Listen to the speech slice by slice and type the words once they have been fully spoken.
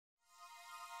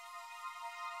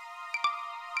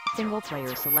Single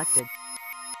player selected.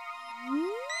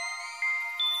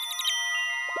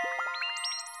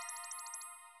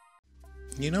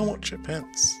 You know what,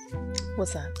 Chippants?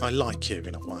 What's that? I like you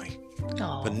in a way,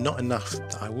 Oh. but not enough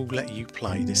that I will let you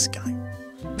play this game.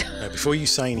 Now, before you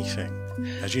say anything,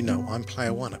 as you know, I'm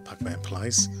player 1 at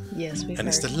PugmanPlays. Yes, we've And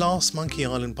it's the heard. last Monkey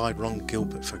Island by Ron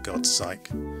Gilbert, for God's sake.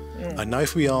 I know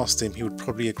if we asked him, he would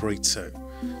probably agree too.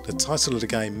 The title of the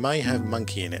game may have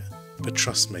monkey in it, but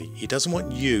trust me, he doesn't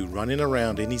want you running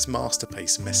around in his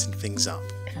masterpiece messing things up.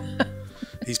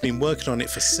 He's been working on it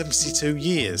for 72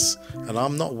 years, and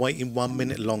I'm not waiting 1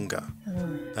 minute longer.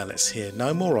 Now let's hear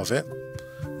no more of it.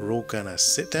 We're all going to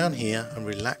sit down here and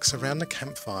relax around the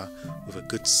campfire with a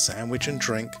good sandwich and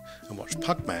drink and watch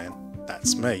Pugman,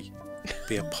 that's me,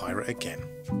 be a pirate again.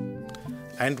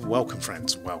 And welcome,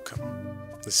 friends, welcome.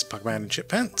 This is Pugman and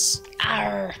Chippants.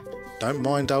 Arr. Don't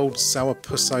mind old sour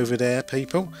puss over there,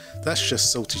 people. That's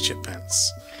just Salty Chippants,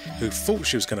 who thought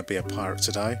she was going to be a pirate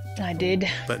today, I did.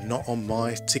 but not on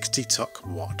my tickety-tock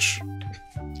watch.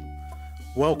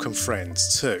 Welcome,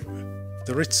 friends, to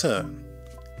the return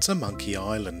to Monkey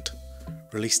Island,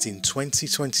 released in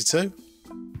 2022.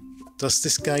 Does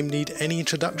this game need any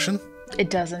introduction? It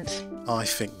doesn't. I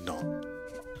think not.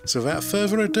 So without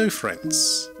further ado,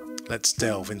 friends, let's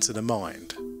delve into the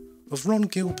mind of Ron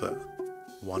Gilbert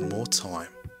one more time.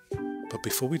 But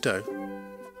before we do,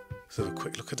 let's have a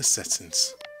quick look at the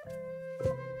settings.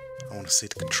 I want to see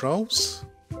the controls.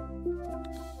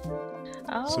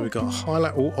 Oh, So we've got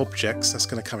highlight all objects, that's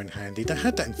going to come in handy. They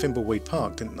had that in Thimbleweed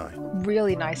Park, didn't they?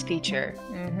 really nice feature.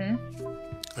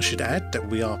 I should add that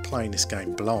we are playing this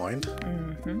game blind,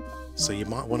 so you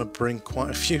might want to bring quite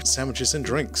a few sandwiches and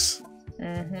drinks.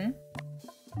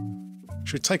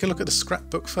 Should we take a look at the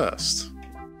scrapbook first?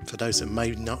 For those that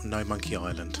may not know Monkey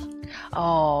Island.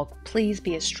 Oh, please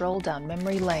be a stroll down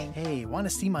memory lane. Hey, want to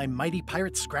see my mighty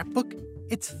pirate scrapbook?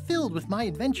 It's filled with my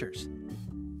adventures.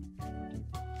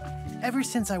 Ever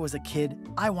since I was a kid,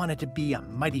 I wanted to be a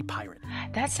mighty pirate.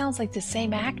 That sounds like the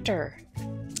same actor.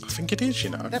 I think it is, you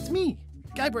know. That's me,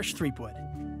 Guybrush Threepwood.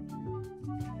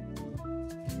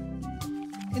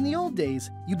 In the old days,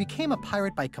 you became a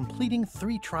pirate by completing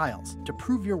 3 trials to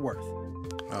prove your worth.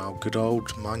 Oh, good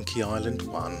old Monkey Island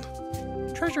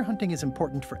 1. Treasure hunting is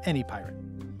important for any pirate.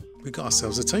 We got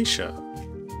ourselves a t-shirt.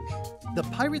 The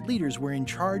pirate leaders were in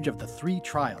charge of the 3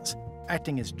 trials,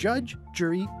 acting as judge,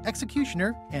 jury,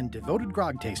 executioner, and devoted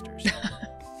grog tasters.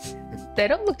 They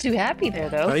don't look too happy there,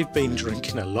 though. They've been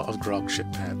drinking a lot of grog,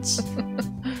 Chippants.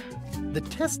 The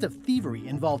test of thievery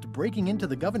involved breaking into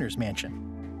the governor's mansion.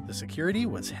 The security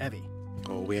was heavy.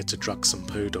 Oh, we had to drug some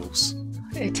poodles.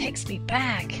 It takes me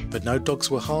back. But no dogs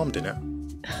were harmed in it.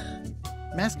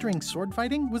 Mastering sword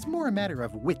fighting was more a matter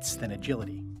of wits than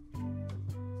agility.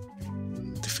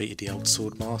 Defeated the old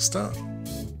sword master.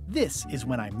 This is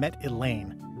when I met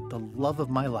Elaine, the love of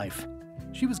my life.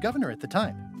 She was governor at the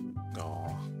time.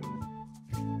 Oh,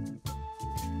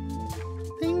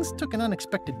 Things took an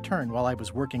unexpected turn while I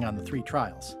was working on the 3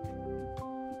 trials.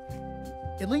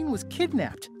 Elaine was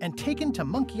kidnapped and taken to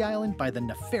Monkey Island by the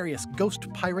nefarious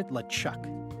ghost pirate LeChuck.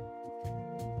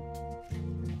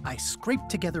 I scraped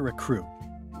together a crew.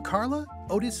 Carla,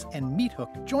 Otis, and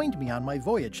Meathook joined me on my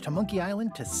voyage to Monkey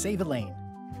Island to save Elaine.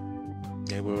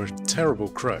 they were a terrible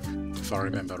crew, if I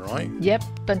remember right. Yep,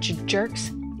 bunch of jerks.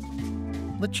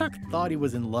 LeChuck thought he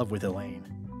was in love with Elaine.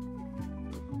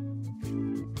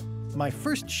 My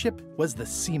first ship was the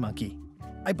Sea Monkey.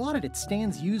 I bought it at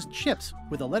Stan's used ships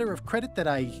with a letter of credit that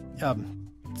I,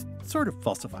 sort of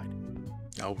falsified.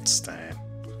 Old Stan.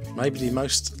 Maybe the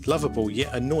most lovable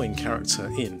yet annoying character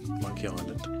in Monkey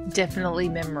Island. Definitely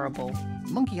memorable.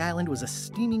 Monkey Island was a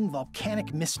steaming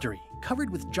volcanic mystery, covered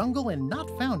with jungle and not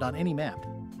found on any map.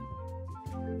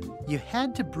 You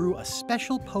had to brew a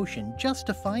special potion just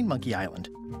to find Monkey Island.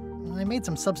 I made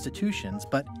some substitutions,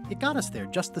 but it got us there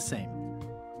just the same.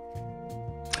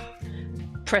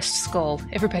 Pressed skull.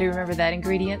 Everybody remember that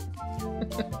ingredient?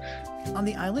 On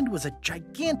the island was a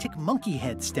gigantic monkey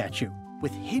head statue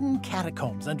with hidden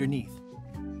catacombs underneath.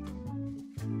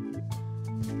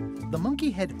 The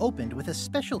monkey head opened with a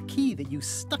special key that you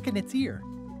stuck in its ear.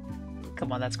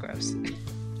 Come on, that's gross.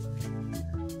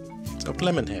 Oh,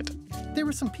 Lemonhead. There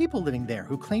were some people living there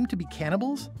who claimed to be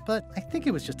cannibals, but I think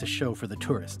it was just a show for the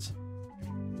tourists.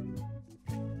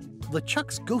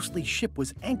 LeChuck's ghostly ship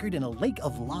was anchored in a lake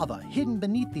of lava hidden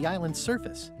beneath the island's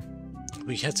surface.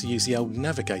 We had to use the old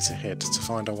navigator head to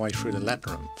find our way through the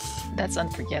labyrinth. That's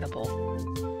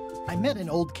unforgettable. I met an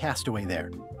old castaway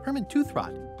there, Herman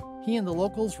Toothrot. He and the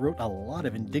locals wrote a lot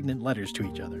of indignant letters to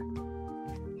each other.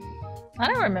 I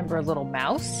don't remember a little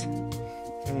mouse.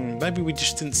 Maybe we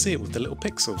just didn't see it with the little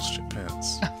pixels,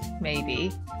 Chippants.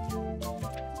 maybe.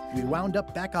 We wound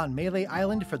up back on Melee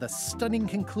Island for the stunning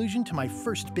conclusion to my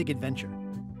first big adventure.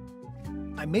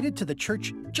 I made it to the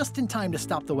church just in time to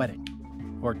stop the wedding.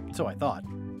 Or so I thought.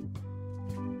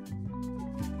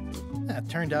 It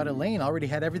turned out Elaine already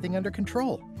had everything under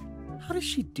control. How does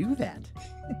she do that?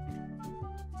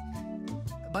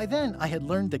 By then, I had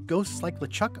learned that ghosts like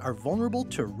LeChuck are vulnerable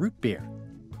to root beer.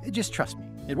 Just trust me,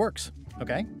 it works,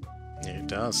 okay? Yeah, it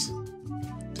does.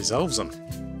 Dissolves them.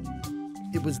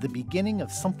 It was the beginning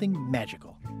of something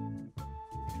magical.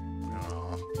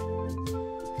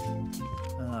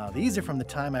 These are from the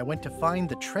time I went to find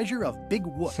the treasure of Big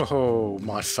Whoop. Oh,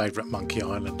 my favourite Monkey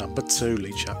Island, number 2,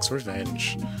 LeChuck's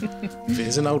Revenge.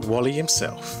 There's an old Wally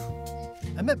himself.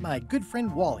 I met my good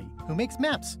friend Wally, who makes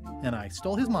maps, and I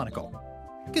stole his monocle.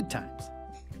 Good times.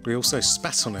 We also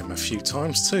spat on him a few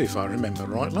times too, if I remember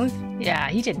rightly. Yeah,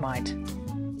 he didn't mind.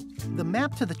 The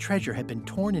map to the treasure had been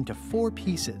torn into 4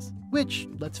 pieces, which,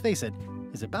 let's face it,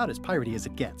 is about as piratey as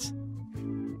it gets.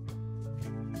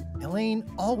 Elaine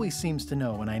always seems to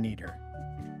know when I need her.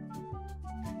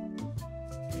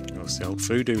 Oh, it's the old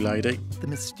voodoo lady. The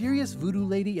mysterious voodoo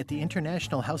lady at the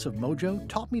International House of Mojo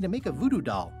taught me to make a voodoo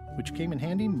doll, which came in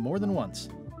handy more than once.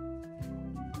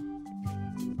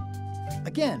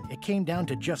 Again, it came down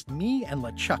to just me and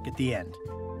LeChuck at the end.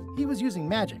 He was using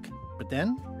magic, but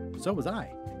then, so was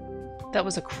I. That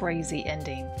was a crazy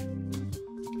ending.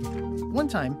 One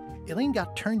time, Elaine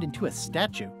got turned into a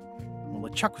statue. Well,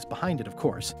 LeChuck was behind it, of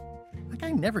course. That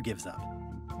guy never gives up.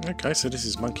 Okay, so this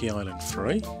is Monkey Island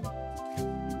 3.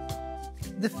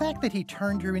 The fact that he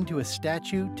turned her into a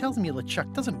statue tells me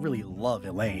LeChuck doesn't really love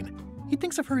Elaine. He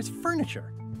thinks of her as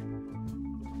furniture.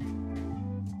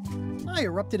 I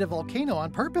erupted a volcano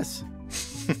on purpose.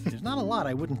 There's not a lot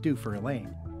I wouldn't do for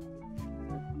Elaine.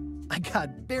 I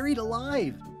got buried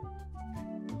alive.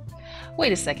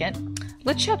 Wait a second.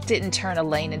 LeChuck didn't turn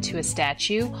Elaine into a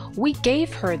statue. We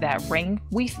gave her that ring.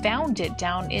 We found it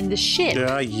down in the ship.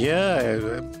 Yeah,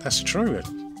 that's true.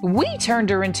 We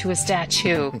turned her into a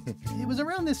statue. It was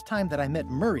around this time that I met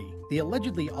Murray, the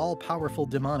allegedly all-powerful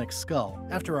demonic skull,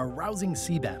 after a rousing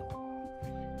sea battle.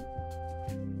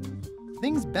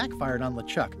 Things backfired on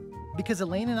LeChuck because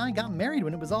Elaine and I got married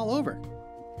when it was all over.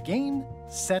 Game,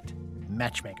 set,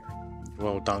 matchmaker.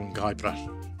 Well done, Gilbert.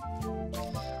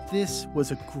 This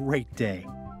was a great day.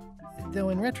 Though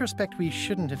in retrospect, we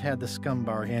shouldn't have had the scum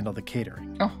bar handle the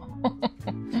catering.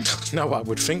 No, I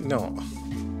would think not.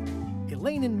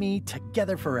 Elaine and me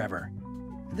together forever.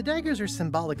 The daggers are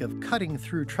symbolic of cutting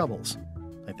through troubles,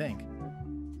 I think.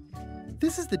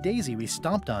 This is the daisy we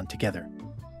stomped on together.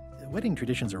 Wedding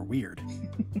traditions are weird.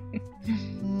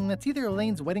 It's either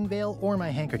Elaine's wedding veil or my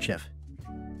handkerchief.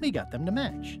 We got them to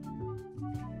match.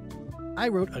 I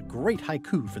wrote a great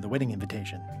haiku for the wedding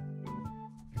invitation.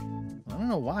 I don't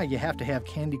know why you have to have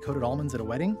candy-coated almonds at a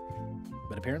wedding,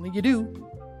 but apparently you do.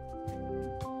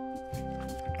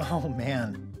 Oh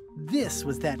man, this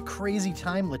was that crazy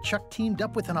time LeChuck teamed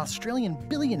up with an Australian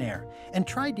billionaire and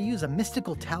tried to use a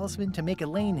mystical talisman to make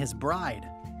Elaine his bride.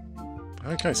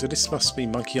 Okay, so this must be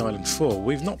Monkey Island 4.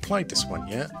 We've not played this one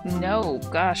yet. No,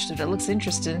 gosh, that looks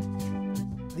interesting.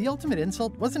 The ultimate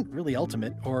insult wasn't really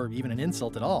ultimate, or even an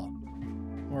insult at all.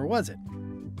 Or was it?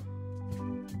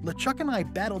 LeChuck and I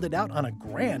battled it out on a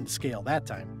grand scale that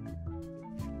time.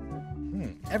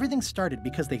 Everything started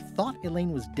because they thought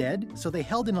Elaine was dead, so they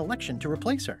held an election to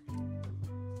replace her.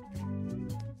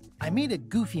 I made a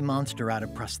goofy monster out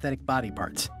of prosthetic body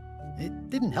parts.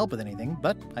 It didn't help with anything,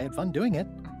 but I had fun doing it.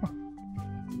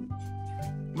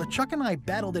 LeChuck and I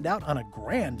battled it out on a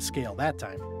grand scale that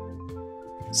time.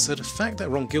 So the fact that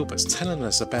Ron Gilbert's telling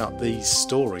us about these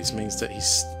stories means that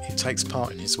he takes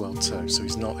part in his world too, so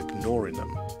he's not ignoring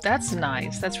them. That's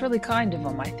nice. That's really kind of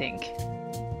him, I think.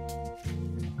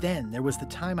 Then there was the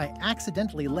time I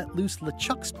accidentally let loose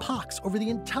LeChuck's pox over the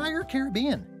entire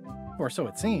Caribbean. Or so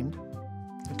it seemed.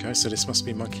 Okay, so this must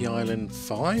be Monkey Island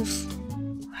 5?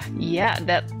 Yeah,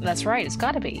 that's right. It's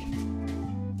gotta be.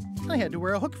 I had to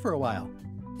wear a hook for a while.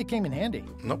 It came in handy.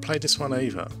 Not played this one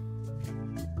either.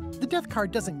 The death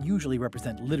card doesn't usually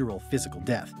represent literal physical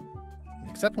death,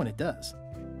 except when it does.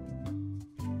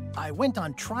 I went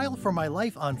on trial for my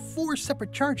life on 4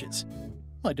 separate charges.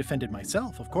 I defended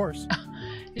myself, of course.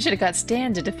 You should have got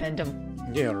Stan to defend him.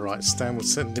 Yeah, right. Stan would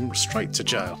send him straight to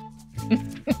jail.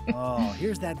 Oh,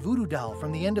 here's that voodoo doll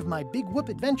from the end of my Big Whoop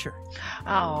adventure.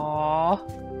 Aww.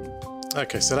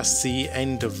 Okay, so that's the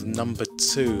end of number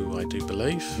 2, I do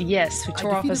believe. Yes, we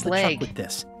tore off his leg. With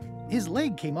this. His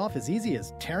leg came off as easy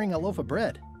as tearing a loaf of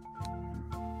bread.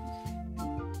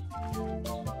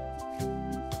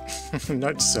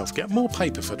 Note to self, get more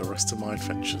paper for the rest of my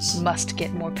adventures. Must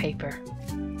get more paper.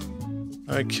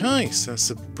 Okay, so that's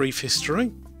a brief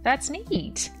history. That's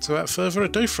neat. So without further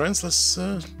ado, friends, let's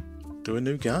do a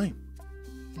new game.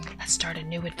 Let's start a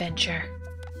new adventure.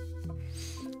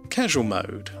 Casual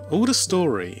mode. All the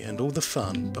story and all the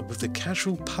fun, but with the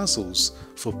casual puzzles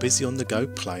for busy on-the-go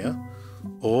player.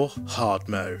 Or hard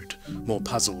mode. More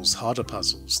puzzles, harder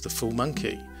puzzles, the full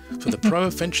monkey. For the pro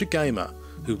adventure gamer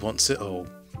who wants it all.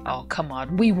 Oh, come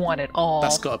on. We want it all.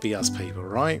 That's got to be us people,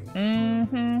 right?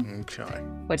 Mm-hmm. Okay.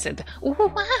 What's it?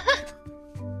 Ooh,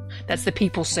 that's the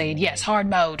people saying, yes, hard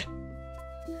mode.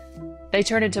 They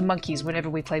turn into monkeys whenever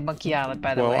we play Monkey Island,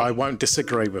 by the way. Well, I won't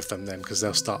disagree with them then, because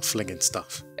they'll start flinging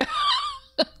stuff.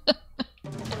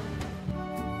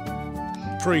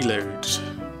 Prelude.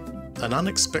 An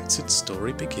unexpected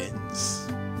story begins.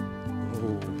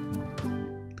 Ooh.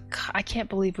 I can't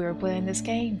believe we were playing this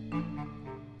game.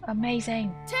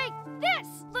 Amazing. Take this,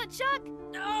 LeChuck!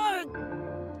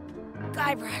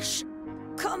 Guybrush,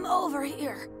 come over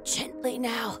here. Gently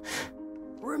now.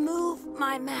 Remove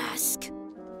my mask.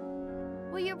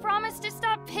 Will you promise to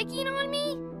stop picking on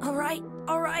me? All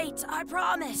right, I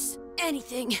promise.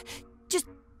 Anything. Just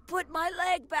put my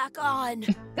leg back on.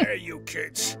 Hey, you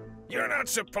kids. You're not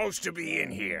supposed to be in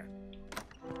here.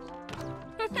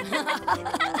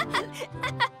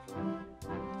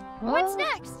 What's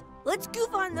next? Let's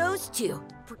goof on those two.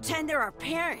 Pretend they're our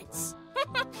parents.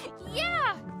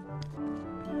 Yeah!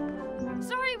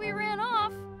 Sorry we ran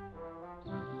off.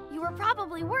 You were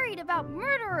probably worried about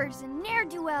murderers and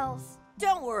ne'er-do-wells.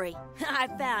 Don't worry, I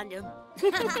found him.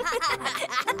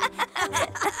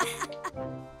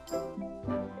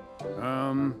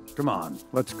 Come on,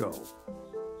 let's go.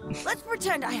 Let's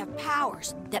pretend I have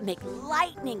powers that make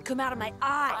lightning come out of my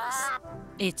eyes.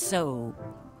 It's so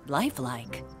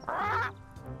lifelike. I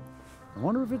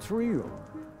wonder if it's real.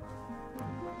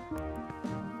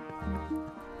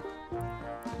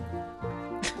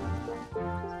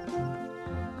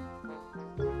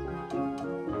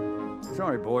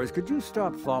 Sorry, boys, could you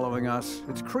stop following us?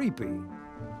 It's creepy.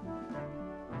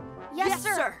 Yes,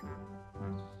 sir.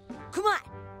 Come on,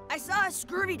 I saw a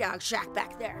Scurvydog shack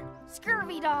back there.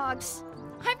 Scurvydogs.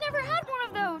 I've never had one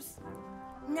of those.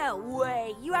 No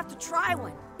way, you have to try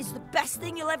one. It's the best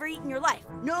thing you'll ever eat in your life.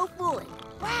 No fooling.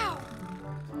 Wow.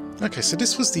 Okay, so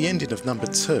this was the ending of number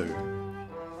 2.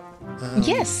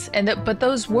 Yes, but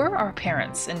those were our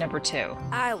parents in number 2.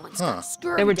 I once got a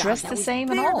Scurvydog They were dressed that the was same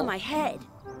and bigger all. than my head.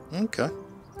 Okay.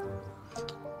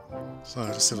 So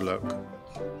let's have a look.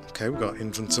 Okay, we've got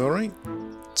inventory,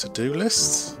 to-do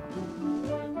list,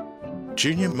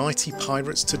 Junior Mighty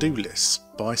Pirates to-do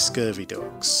list by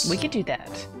Scurvydogs. We could do that.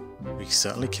 We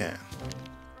certainly can.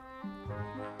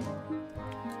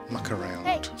 Muck around.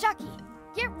 Hey, Chucky,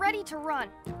 get ready to run.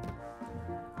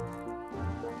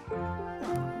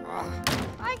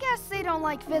 I guess they don't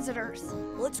like visitors.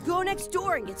 Let's go next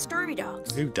door and get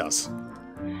Scurvydogs. Who does?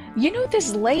 You know,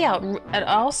 this layout it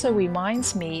also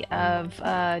reminds me of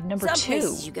number Some 2.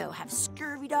 places you go have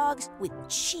Scurvydogs with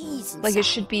cheese inside. Like it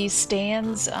should be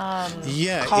Stan's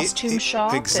Yeah, costume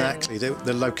shop. Exactly.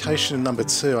 The location in number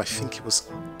 2, I think it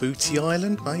was Booty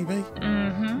Island, maybe?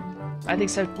 I think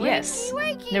so, yes.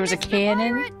 Wakey, wakey, There was a Mr.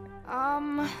 cannon.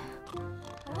 Pirate.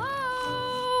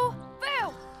 Hello?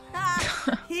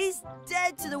 Boo! He's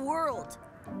dead to the world.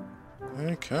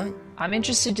 Okay. I'm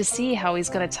interested to see how he's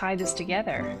going to tie this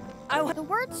together. The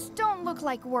words don't look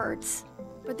like words,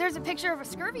 but there's a picture of a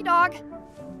Scurvydog.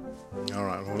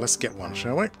 Alright, well, let's get one,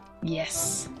 shall we?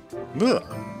 Yes. Ugh.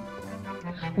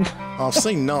 I've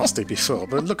seen nasty before,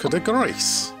 but look at the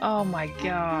grease. Oh my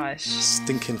gosh.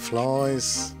 Stinking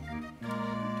flies.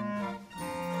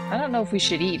 I don't know if we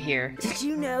should eat here. Did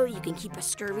you know you can keep a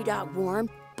Scurvydog warm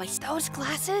by Those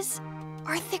glasses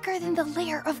are thicker than the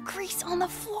layer of grease on the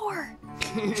floor.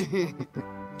 I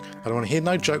don't want to hear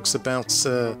no jokes about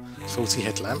faulty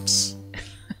headlamps.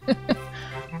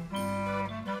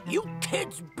 You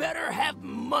kids better have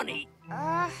money.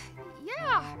 Yeah,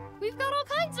 we've got all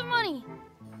kinds of money.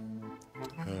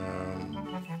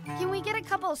 Can we get a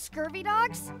couple of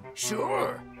Scurvydogs?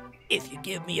 Sure. If you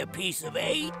give me a piece of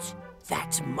 8,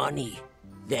 that's money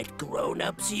that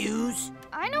grown-ups use.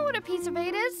 I know what a piece of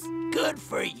 8 is. Good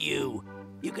for you.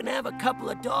 You can have a couple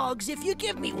of dogs if you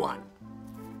give me one.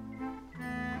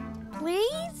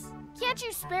 Please? Can't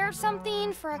you spare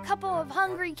something for a couple of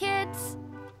hungry kids?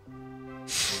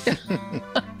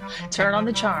 Turn on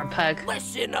the charm, Pug.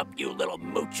 Listen up, you little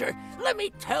moocher. Let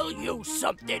me tell you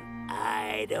something.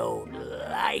 I don't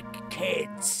like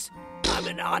kids. I'm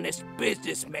an honest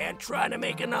businessman trying to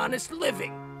make an honest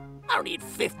living. I don't need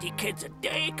 50 kids a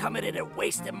day coming in and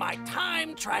wasting my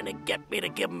time trying to get me to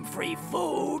give them free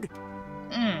food.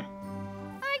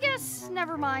 I guess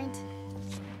never mind.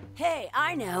 Hey,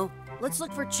 I know. Let's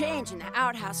look for change in the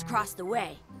outhouse across the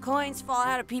way. Coins fall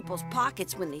out of people's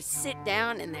pockets when they sit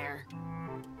down in there.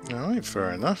 Alright,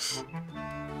 fair enough.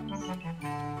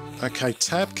 Okay,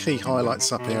 tab key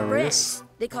highlights up areas.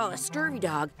 They call a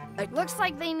Scurvydog. Looks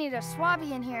like they need a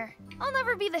swabby in here. I'll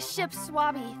never be the ship's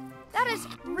swabby. That is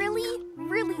really,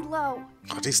 really low.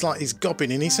 God, it's like he's gobbing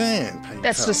in his hand, Peter.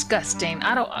 That's disgusting.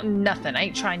 Nothing. I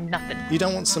ain't trying nothing. You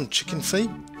don't want some chicken feet?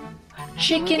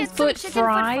 Chicken foot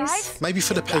fries? Maybe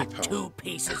for the Got people. 2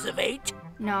 pieces of 8?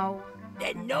 No.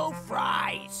 Then no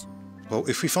fries. Well,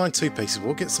 if we find 2 pieces,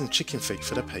 we'll get some chicken feet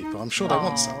for the people. I'm sure they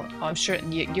want some. Oh, I'm sure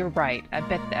you're right. I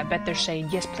bet they're saying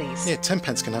yes, please. Yeah, 10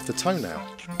 pence can have the toenail.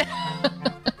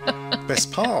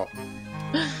 Best part.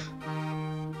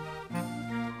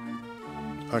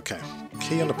 Okay,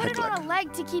 key on the Put peg it on a leg.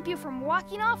 leg to keep you from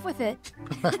walking off with it.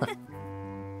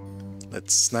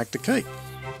 Let's snag the key.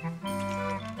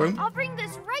 Boom. I'll bring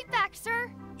this right back, sir.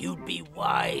 You'd be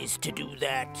wise to do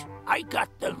that. I got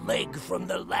the leg from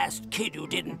the last kid who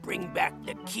didn't bring back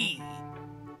the key.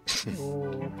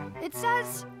 It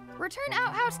says, return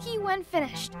outhouse key when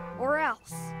finished, or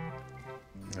else.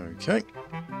 Okay.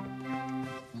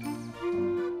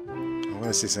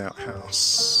 Where's this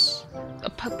outhouse?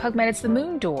 Pugman, it's the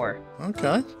moon door.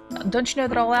 Okay. Don't you know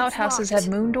that all outhouses locked.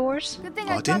 have moon doors? Good thing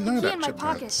I I got didn't know the key that, in my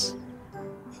pocket. Chippants.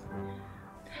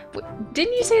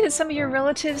 Didn't you say that some of your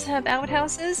relatives have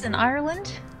outhouses in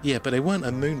Ireland? Yeah, but they weren't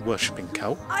a moon worshipping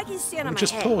cult. I can stand on my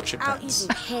Just head poor without Chippants. using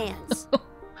hands.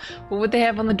 What would they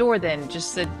have on the door then?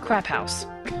 Just a crap house.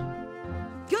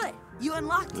 Good. You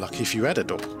unlocked it. Lucky if you had a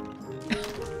door.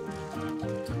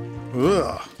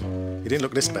 Ugh. You didn't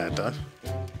look this bad, though.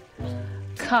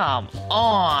 Come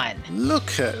on.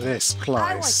 Look at this I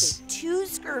place. wanted 2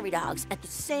 Scurvydogs at the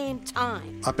same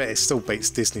time. I bet it still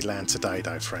beats Disneyland today,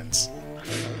 though, friends.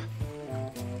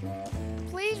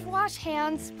 Please wash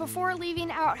hands before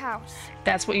leaving outhouse.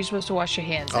 That's what you're supposed to wash your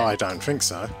hands in. I don't think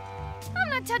so. I'm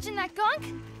not touching that gunk.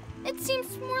 It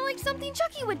seems more like something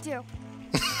Chucky would do.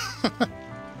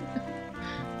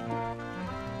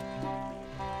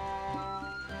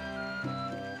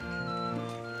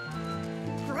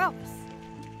 Gross.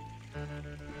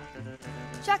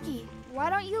 Chucky, why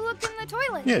don't you look in the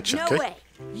toilet? Yeah, Chucky. No way.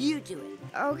 You do it.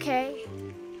 Okay.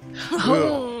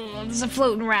 Oh, there's a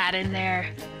floating rat in there.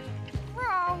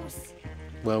 Gross.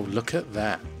 Well, look at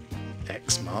that.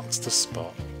 X marks the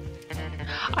spot.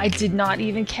 I did not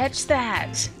even catch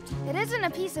that. It isn't a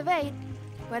piece of 8,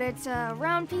 but it's a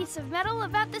round piece of metal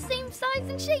about the same size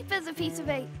and shape as a piece of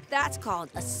 8. That's called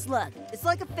a slug. It's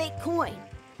like a fake coin.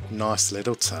 Nice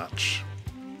little touch.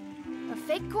 A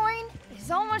fake coin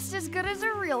is almost as good as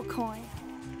a real coin.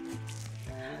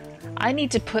 I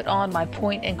need to put on my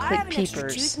point and I click have an extra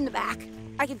tooth peepers. in the back.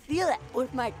 I can feel it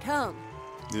with my tongue.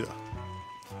 Yeah.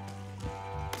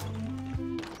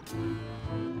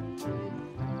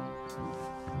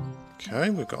 Okay,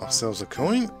 we've got ourselves a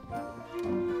coin.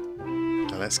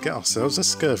 Now let's get ourselves a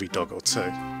Scurvydog or 2.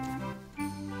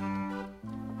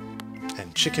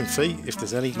 And chicken feet if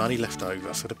there's any money left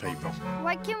over for the people.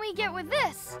 What can we get with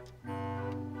this?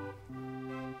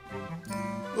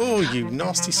 Oh, you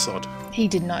nasty sod. He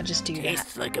did not just do that.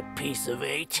 Tastes like a piece of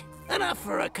 8. Enough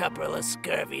for a couple of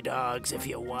Scurvydogs if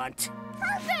you want.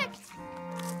 Perfect!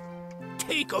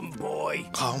 Take 'em, boy.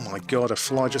 Oh my god, a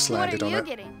fly just landed What on are you it.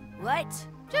 getting? What?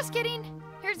 Just kidding.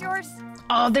 Here's yours.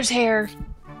 Oh, there's hair.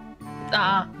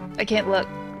 I can't look.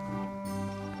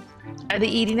 Are they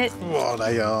eating it? Oh,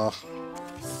 they are.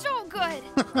 So good.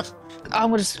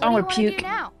 I'm gonna What do you wanna puke. do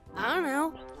now? I don't know.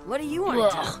 What do you want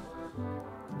to do? Ugh.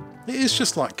 It is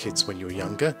just like kids when you were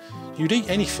younger. You'd eat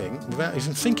anything without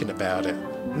even thinking about it.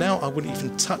 Now I wouldn't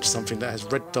even touch something that has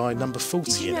red dye number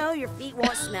 40 Did you in it. know your feet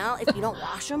won't smell if you don't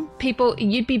wash them? People,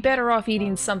 you'd be better off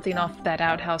eating something off that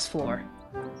outhouse floor.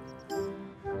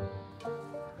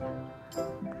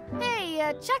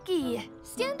 Hey, Chucky,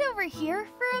 stand over here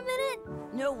for a minute.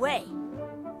 No way.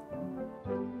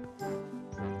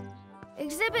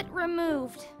 Exhibit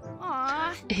removed.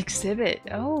 Aww. Exhibit.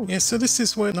 Oh. Yeah, so this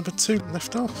is where number 2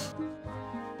 left off.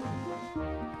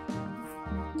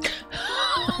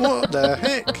 What the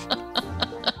heck?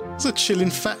 It's a chilling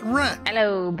fat rat.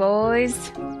 Hello,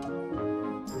 boys.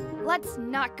 Let's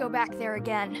not go back there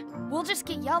again. We'll just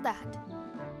get yelled at.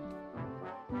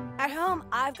 At home,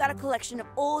 I've got a collection of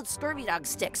old Scurvydog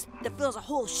sticks that fills a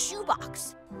whole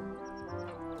shoebox.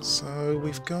 So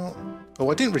we've got... Oh,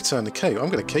 I didn't return the key. I'm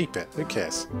going to keep it. Who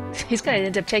cares? He's gonna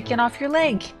end up taking off your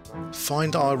leg.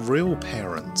 Find our real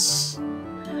parents.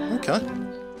 Okay.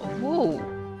 Whoa.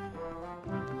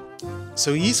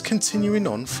 So he is continuing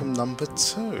on from number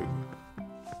 2.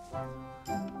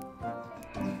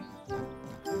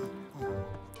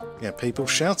 Yeah, people,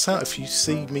 shout out if you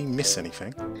see me miss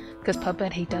anything. Because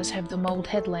Puppet, he does have the mold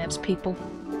headlamps, people.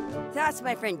 That's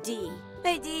my friend Dee.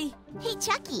 Hey, Dee. Hey,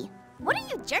 Chucky, what are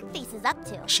you jerk faces up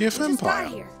to? Is she a Just got vampire?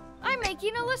 here. I'm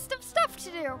making a list of stuff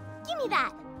to do. Give me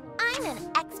that. I'm an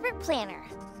expert planner.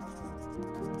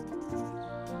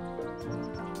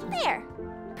 There.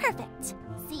 Perfect.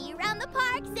 See you around the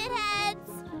park, shitheads.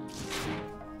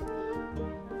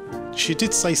 She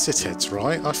did say sitheads,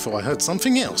 right? I thought I heard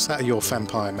something else out of your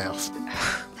vampire mouth.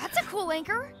 That's a cool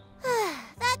anchor.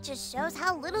 That just shows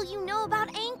how little you know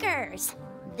about anchors.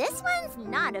 This one's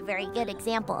not a very good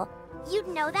example. You'd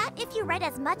know that if you read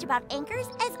as much about anchors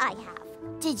as I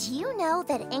have. Did you know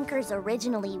that anchors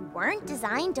originally weren't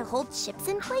designed to hold ships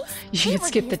in place? You can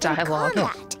skip the dialogue.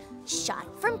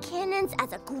 Shot from cannons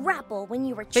as a grapple when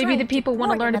you were Maybe trying the people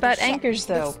want to learn board about another ship, anchors,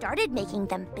 though. which started making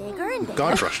them bigger and bigger.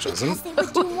 Guybrush doesn't. because they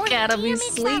would do more Gotta be damage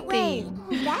that way.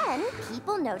 sleeping. Then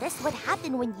people noticed what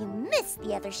happened when you missed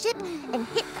the other ship and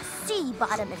hit the sea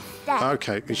bottom instead.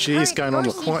 Okay, she is going on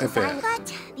quite a Design, bit.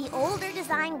 but the older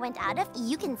design went out of.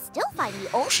 You can still find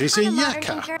the old. She's on a modern yakka.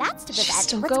 anchor. That's to She's prevent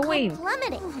still what's going. called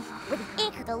plummeting. With an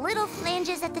anchor, the little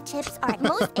flanges at the tips are at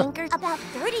most anchors about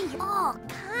 30. All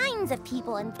kinds of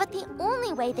people, and but the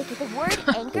only way they get the word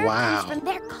anchor Wow. comes from.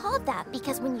 They're called that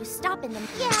because when you stop in them,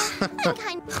 yeah, I'm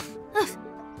kind.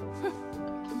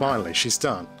 Finally, she's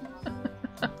done.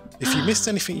 If you missed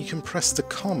anything, you can press the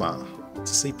comma to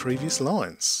see previous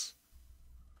lines.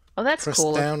 Oh, that's Press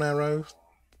cool. down arrow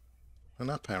and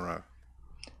up arrow.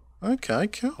 Okay,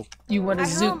 cool. You want to At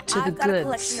zoom home, to the I've got a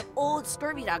collection goods. of old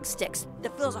Scurvydog sticks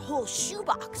that fills a whole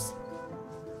shoebox.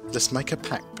 Let's make a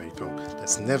pact, people.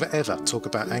 Let's never ever talk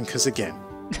about anchors again.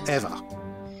 Ever.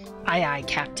 Aye, aye,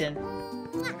 Captain.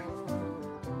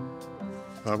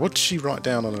 Right, what did she write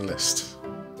down on the list?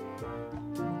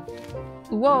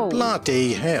 Whoa.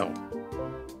 Bloody hell.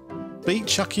 Beat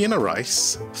Chucky in a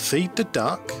race, feed the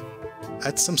duck,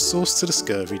 add some sauce to the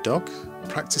Scurvydog,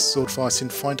 practice sword fighting,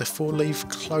 find a 4-leaf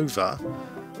clover,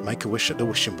 make a wish at the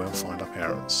wishing well, find our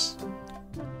parents.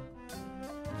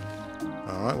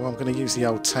 Alright, well I'm going to use the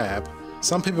old tab.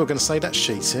 Some people are going to say that's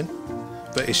cheating,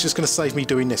 but it's just going to save me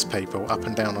doing this, people, up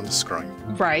and down on the screen.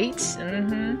 Right.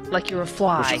 Mm-hmm. Like you're a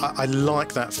fly. I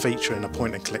like that feature in a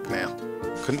point and click now.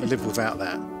 Couldn't live without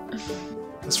that.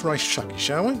 Let's race Chucky,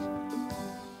 shall we?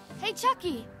 Hey,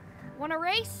 Chucky, want a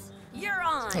race? You're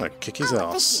on. Oh, kick his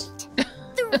ass.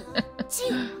 3,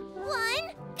 2, 1,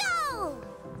 go!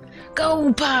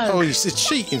 Go, Pug! Oh, he's a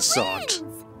cheat inside.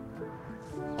 Wins.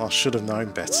 I should have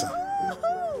known better.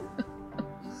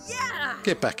 Yeah!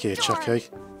 Get back here, Chucky.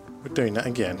 We're doing that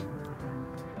again.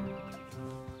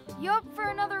 You up for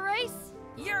another race?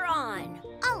 You're on.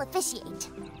 I'll officiate.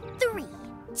 3,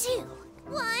 2,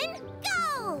 1,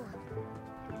 go!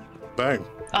 Boom.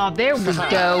 Oh, there we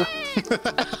go.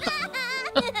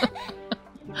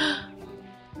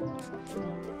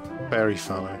 Very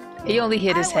funny. He only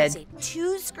hit his I head. want to see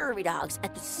 2 Scurvydogs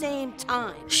at the same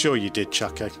time. Sure you did,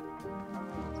 Chucky.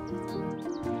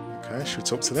 Okay, should we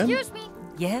talk to them? Excuse me,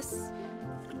 Yes?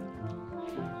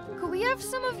 could we have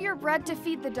some of your bread to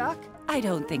feed the duck? I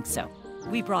don't think so.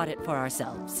 We brought it for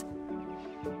ourselves.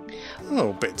 Oh,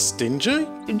 a bit stingy.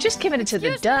 You're just giving it to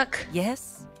the duck.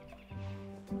 Yes?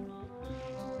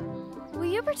 Will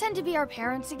you pretend to be our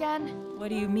parents again? What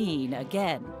do you mean,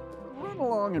 again? Run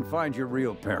along and find your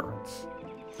real parents.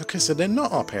 Okay, so they're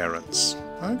not our parents.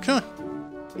 Okay.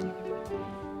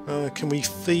 Can we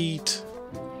feed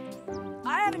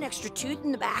I have an extra tooth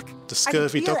in the back. the I can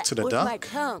feel Scurvydog it to the with my duck?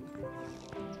 tongue.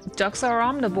 Ducks are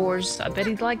omnivores. I bet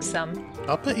he'd like some.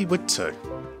 I bet he would too.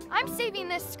 I'm saving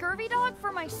this scurvy dog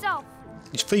for myself.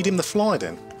 You feed him the fly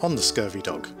then, on the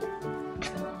Scurvydog.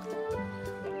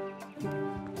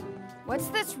 What's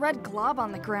this red glob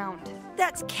on the ground?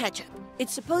 That's ketchup.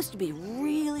 It's supposed to be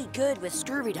really good with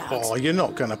Scurvydogs. Oh, you're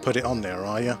not going to put it on there,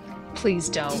 are you? Please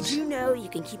Did don't. you know you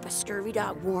can keep a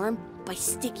Scurvydog warm by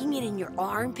sticking it in your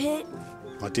armpit?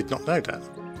 I did not know that.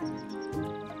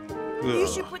 You Ugh.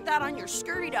 should put that on your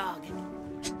Scurvydog.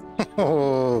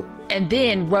 Oh, And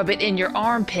then rub it in your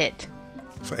armpit.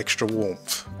 for extra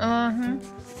warmth. Uh-huh.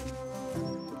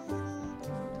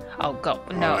 Oh, go.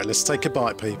 No. All right, let's take a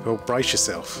bite, people. Brace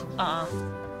yourself.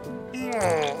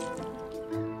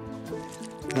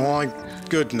 My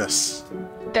goodness.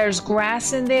 There's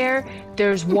grass in there.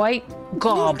 There's white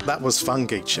gob. That was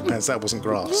fungi, Chippants. That wasn't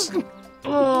grass.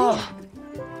 Oh,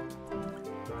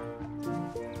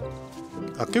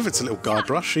 I'll give it a little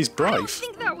Guybrush. He's I brave.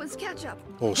 think that was ketchup.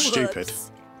 Or stupid.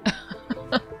 Whoops.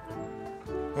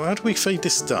 Well, how do we feed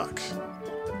this duck?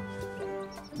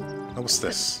 Oh, what's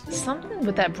this? something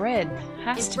with that bread.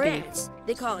 Has In to France,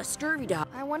 they call a Scurvydog.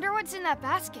 I wonder what's in that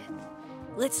basket.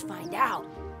 Let's find out.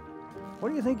 What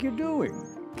do you think you're doing?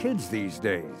 Kids these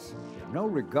days. No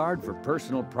regard for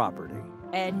personal property.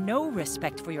 And no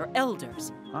respect for your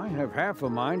elders. I have half a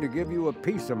mind to give you a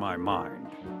piece of my mind.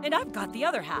 And I've got the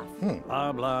other half.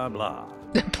 Blah, blah, blah.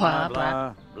 Blah,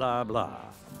 blah, blah, blah.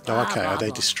 Oh, okay, are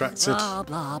they distracted? Blah,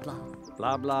 blah, blah.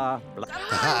 Blah, blah, blah.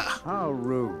 Aha! How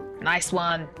rude. Nice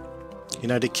one. You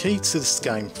know, the key to this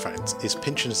game, friends, is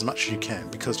pinching as much as you can,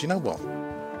 because you know what?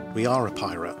 We are a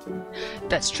pirate.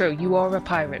 That's true. You are a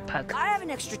pirate, Pug. I have an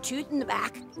extra tooth in the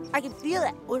back. I can feel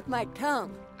it with my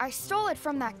tongue. I stole it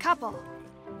from that couple.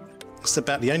 It's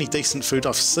about the only decent food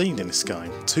I've seen in this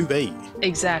game to eat.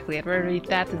 Exactly. I'd rather eat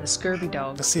that than the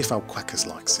Scurvydog. Let's see if old Quackers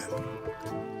likes it.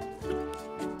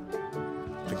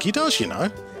 I think he does, you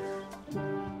know.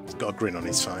 He's got a grin on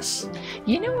his face.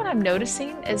 You know what I'm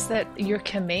noticing is that your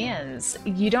commands,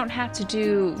 you don't have to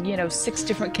do, 6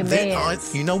 different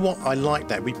commands. You know what? I like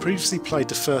that. We previously played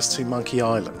the first 2 Monkey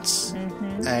Islands,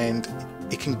 and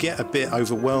it can get a bit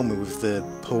overwhelming with the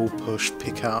pull, push,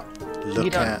 pick up,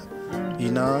 look at,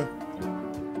 you know.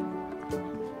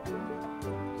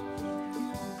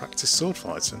 Practice sword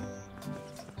fighting.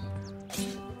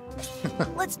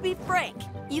 Let's be frank.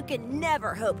 You can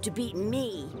never hope to beat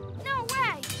me. No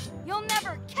way! You'll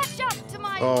never catch up to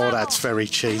my Oh, level. that's very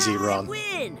cheesy, Ron. I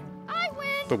win. I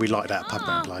win! But we like that at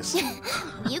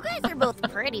PugmanPlays. You guys are both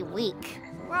pretty weak.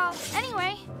 Well,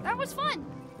 anyway, that was fun.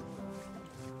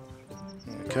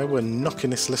 Okay, we're knocking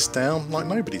this list down like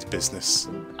nobody's business.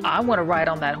 I want to ride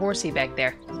on that horsey back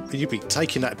there. You'd be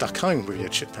taking that duck home with your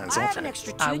chip hands, I aren't have an you?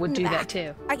 extra tooth I would in the do that back.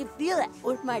 too. I can feel it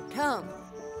with my tongue.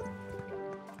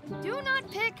 Do not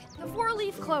pick the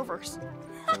 4-leaf clovers.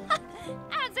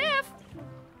 As if.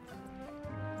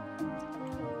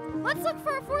 Let's look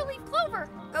for a 4-leaf clover.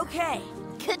 Okay.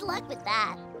 Good luck with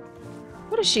that.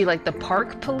 What is she, like the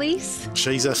park police?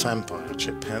 She's a vampire,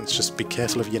 chip pants. Just be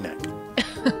careful of your neck.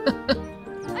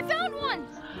 I found one.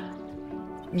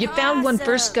 You found one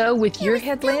first go with your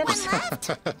headlamps? One left?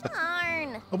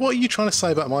 Darn. What are you trying to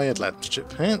say about my headlamps, chip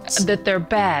pants? That they're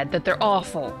bad, that they're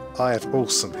awful. I have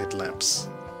awesome headlamps.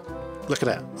 Look at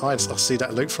that. I see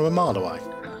that loop from a mile away.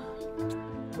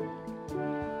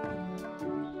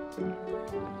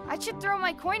 I should throw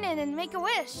my coin in and make a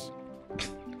wish.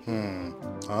 I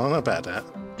don't know about that.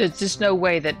 There's just no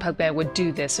way that Pugman would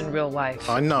do this in real life.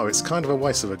 I know, it's kind of a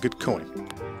waste of a good coin.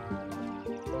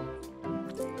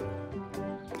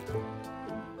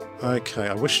 Okay,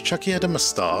 I wish Chucky had a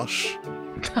moustache.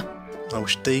 I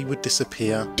wish D would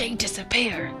disappear. They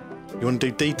disappear. You want to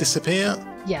do D disappear?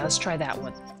 Yeah, let's try that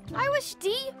one. I wish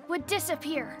D would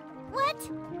disappear. What?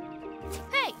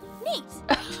 Hey, neat.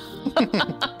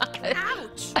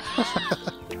 Ouch.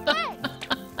 Hey.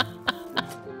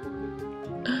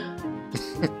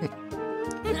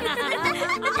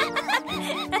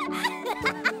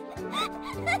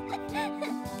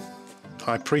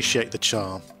 I appreciate the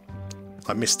charm.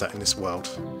 I missed that in this world.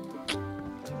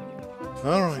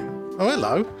 Alright. Oh,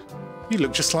 hello. You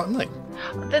look just like me.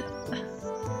 That...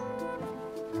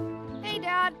 Hey,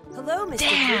 Dad. Hello, Mr.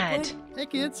 Dad! Fleetwood. Hey,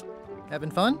 kids.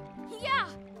 Having fun? Yeah.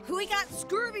 We got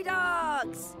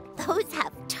Scurvydogs. Those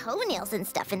have toenails and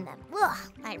stuff in them. Ugh,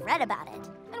 I read about it.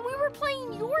 And we were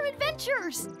playing your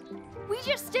adventures. We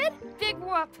just did Big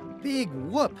Whoop. Big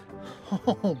whoop.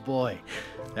 Oh, boy.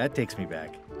 That takes me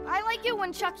back. I like it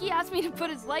when Chucky asks me to put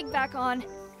his leg back on.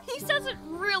 He says it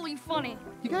really funny.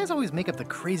 You guys always make up the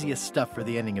craziest stuff for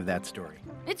the ending of that story.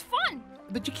 It's fun.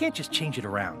 But you can't just change it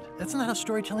around. That's not how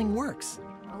storytelling works.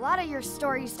 A lot of your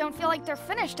stories don't feel like they're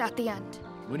finished at the end.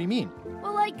 What do you mean?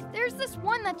 Well, like, there's this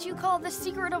one that you call The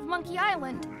Secret of Monkey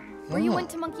Island, where you went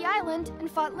to Monkey Island and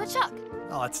fought LeChuck.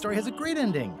 Oh, that story has a great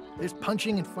ending. There's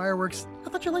punching and fireworks. I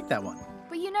thought you liked that one.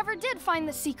 But you never did find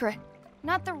the secret.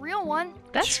 Not the real one.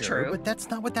 That's Sure, true. but that's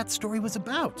not what that story was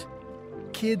about.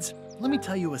 Kids, let me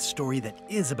tell you a story that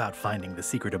is about finding the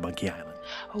secret of Monkey Island.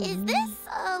 Is this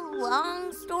a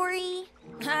long story?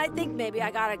 I think maybe I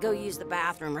gotta go use the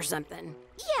bathroom or something.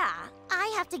 Yeah,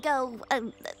 I have to go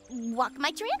walk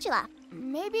my tarantula.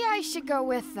 Maybe I should go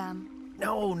with them.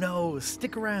 No,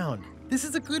 stick around. This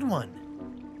is a good one.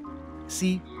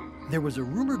 See, there was a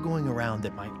rumor going around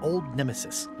that my old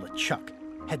nemesis, LeChuck,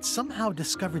 had somehow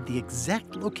discovered the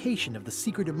exact location of the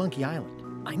secret of Monkey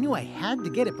Island. I knew I had to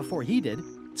get it before he did,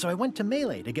 so I went to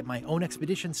Melee to get my own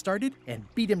expedition started and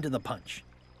beat him to the punch.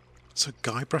 So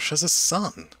Guybrush has a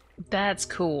son. That's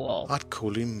cool. I'd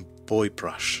call him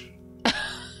Boybrush.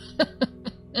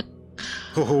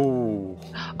 Oh,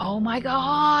 Oh my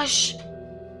gosh!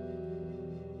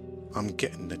 I'm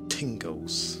getting the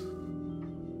tingles.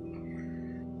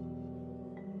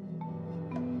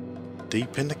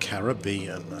 deep in the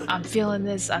Caribbean. I'm feeling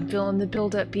this. I'm feeling the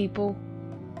build-up, people.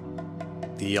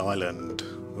 The island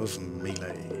of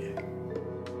Melee.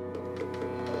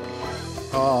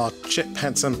 Oh,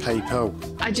 Chippants and people.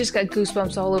 I just got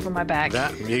goosebumps all over my back.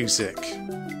 That music.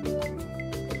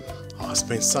 Oh, it's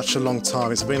been such a long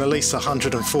time. It's been at least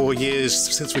 104 years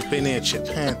since we've been here,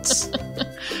 Chippants.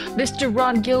 Mr.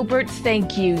 Ron Gilbert,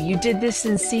 thank you. You did this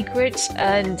in secret,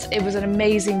 and it was an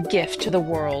amazing gift to the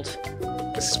world.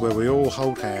 This is where we all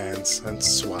hold hands and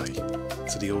sway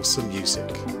to the awesome music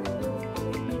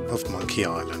of Monkey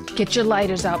Island. Get your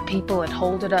lighters out, people, and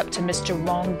hold it up to Mr.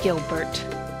 Ron Gilbert.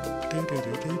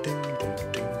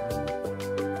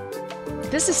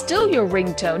 This is still your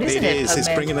ringtone, isn't it? It is. Pugman? It's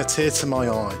bringing a tear to my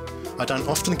eye. I don't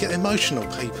often get emotional,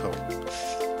 people,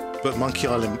 but Monkey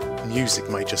Island music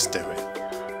may just do it.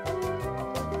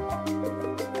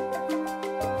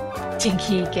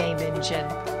 Dinky Game Engine.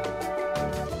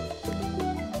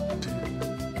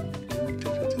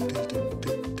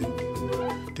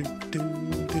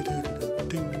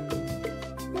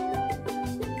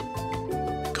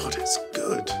 God, it's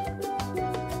good.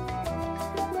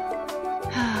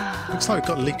 Looks like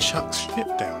we've got LeChuck's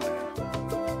ship down there.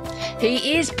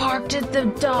 He is parked at the Oh,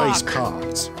 dock. he's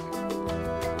parked.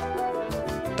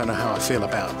 Don't know how I feel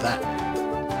about that.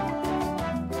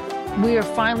 We are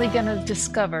finally going to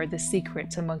discover the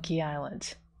secret to Monkey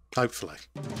Island. Hopefully.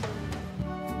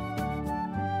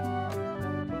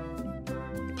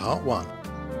 Part 1.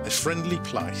 A friendly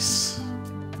place.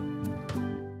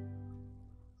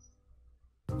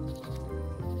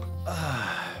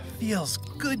 Feels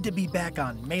good to be back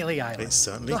on Melee Island. It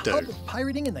certainly the do. hub of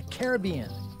pirating in the Caribbean,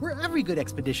 where every good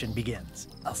expedition begins.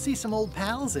 I'll see some old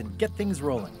pals and get things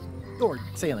rolling. Or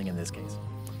sailing in this case.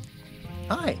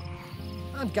 Hi,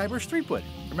 I'm Guybrush Threepwood.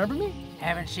 Remember me?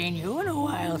 Haven't seen you in a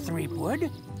while, Threepwood.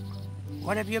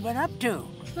 What have you been up to?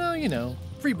 Oh, you know,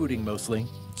 freebooting mostly.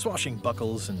 Swashing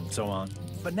buckles and so on.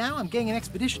 But now I'm getting an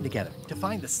expedition together to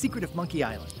find the secret of Monkey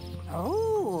Island.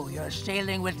 Oh, you're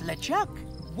sailing with LeChuck.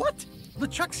 What?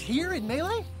 LeChuck's here in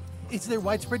Melee? Is there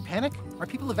widespread panic? Are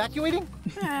people evacuating?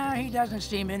 He doesn't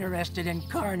seem interested in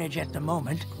carnage at the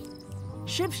moment.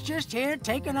 Ship's just here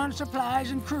taking on supplies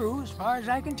and crew, as far as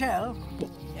I can tell.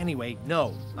 Anyway,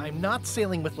 no, I'm not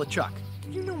sailing with LeChuck.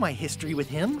 You know my history with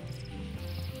him.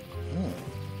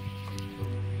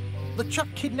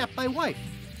 LeChuck kidnapped my wife.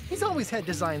 He's always had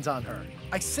designs on her.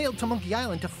 I sailed to Monkey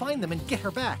Island to find them and get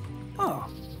her back. Oh,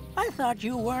 I thought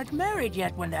you weren't married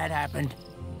yet when that happened.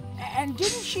 And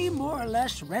didn't she more or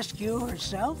less rescue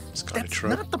herself? It's kind of That's true.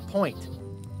 not the point.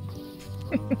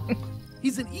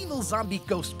 He's an evil zombie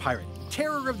ghost pirate,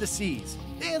 terror of the seas,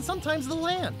 and sometimes the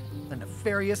land. A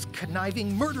nefarious,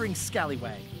 conniving, murdering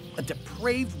scallywag. A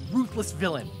depraved, ruthless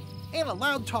villain. And a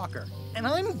loud talker. And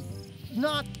I'm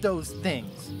not those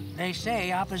things. They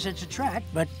say opposites attract,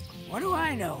 but what do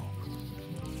I know?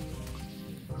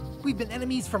 We've been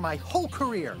enemies for my whole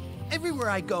career. Everywhere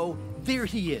I go, there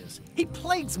he is. He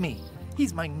plagues me.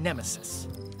 He's my nemesis.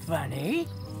 Funny.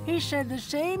 He said the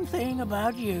same thing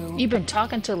about you. You've been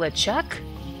talking to LeChuck?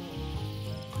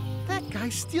 That guy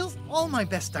steals all my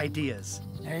best ideas.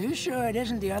 Are you sure it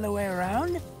isn't the other way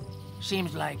around?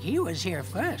 Seems like he was here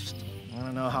first. I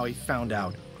don't know how he found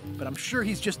out, but I'm sure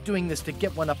he's just doing this to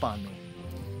get one up on me.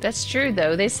 That's true,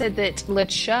 though. They said that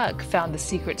LeChuck found the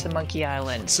secret to Monkey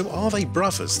Island. So are they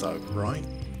brothers, though, right?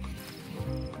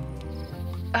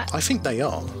 I think they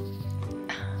are.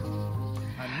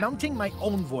 I'm mounting my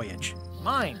own voyage.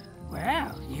 Mine.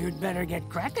 Well, you'd better get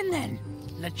cracking then.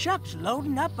 LeChuck's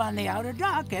loading up on the outer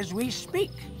dock as we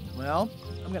speak. Well,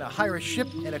 I'm gonna hire a ship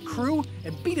and a crew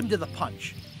and beat him to the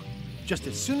punch. Just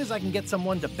as soon as I can get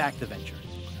someone to back the venture.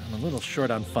 I'm a little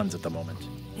short on funds at the moment.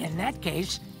 In that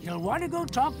case, you'll want to go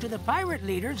talk to the pirate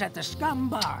leaders at the Scum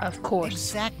Bar. Of course.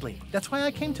 Exactly. That's why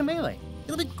I came to Melee.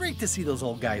 It'll be great to see those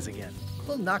old guys again.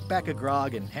 We'll knock back a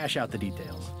grog and hash out the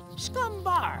details. Scum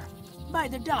Bar, by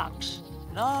the docks.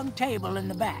 Long table in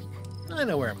the back. I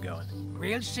know where I'm going.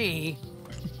 We'll see.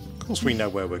 Of course we know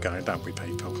where we're going, don't we,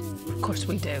 people? Of course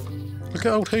we do. Look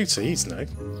at old Hootie, he's new.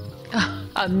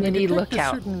 A mini Detect a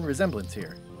lookout. certain resemblance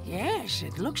here. Yes,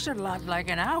 it looks a lot like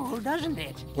an owl, doesn't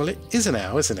it? Well, it is an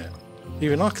owl, isn't it?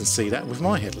 Even I can see that with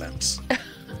my headlamps.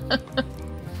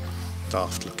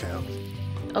 Daft lookout.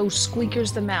 Oh,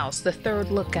 Squeaker's the mouse, the third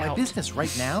My lookout. business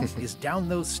right now is down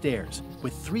those stairs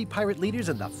with 3 pirate leaders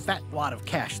and the fat wad of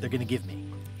cash they're gonna give me.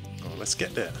 Oh, let's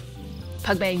get there.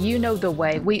 Pugman, you know the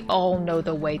way. We all know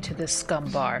the way to the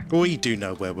Scum Bar. We do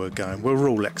know where we're going. We're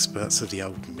all experts of the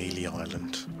old Mealy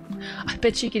Island. I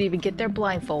bet you could even get there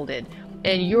blindfolded.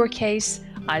 In your case,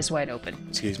 eyes wide open.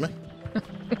 Excuse me?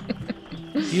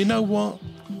 You know what?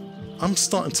 I'm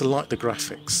starting to like the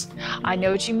graphics. I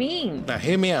know what you mean. Now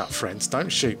hear me out, friends, don't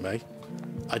shoot me.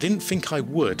 I didn't think I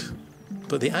would,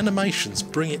 but the animations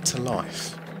bring it to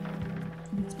life.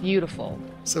 It's beautiful.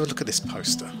 Let's have a look at this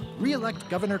poster. Re-elect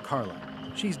Governor Carla.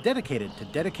 She's dedicated to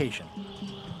dedication.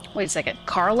 Wait a second,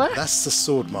 Carla? That's the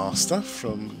Swordmaster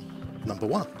from number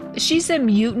 1. She's a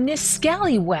mutinous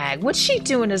scallywag. What's she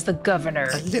doing as the governor?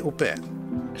 A little bit.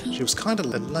 She was kind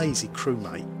of a lazy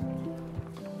crewmate.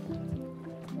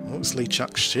 What was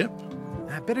LeChuck's ship?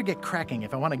 I better get cracking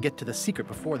if I want to get to the secret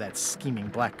before that scheming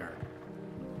blackguard.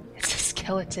 It's a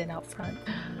skeleton out front.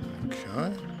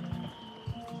 Okay.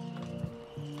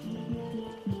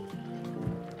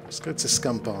 Let's go to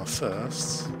Scumbar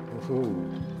first.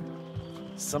 Ooh.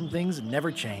 Some things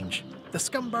never change. The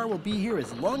Scumbar will be here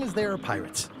as long as there are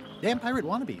pirates. Damn pirate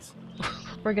wannabes.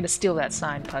 We're gonna steal that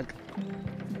sign, Pug.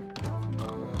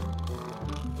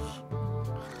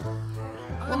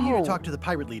 I'm here to talk to the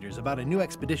pirate leaders about a new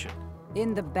expedition.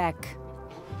 In the back.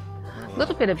 A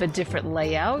little bit of a different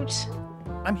layout.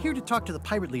 I'm here to talk to the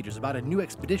pirate leaders about a new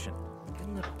expedition.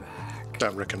 In the back.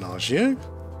 Don't recognise you.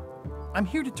 I'm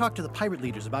here to talk to the pirate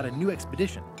leaders about a new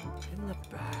expedition. In the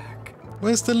back.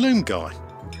 Where's the loom guy?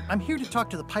 I'm here to talk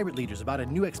to the pirate leaders about a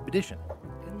new expedition.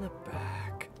 In the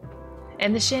back.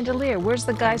 And the chandelier. Where's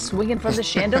the guy swinging from the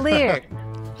chandelier?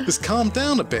 He's calmed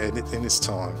down a bit in his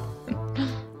time.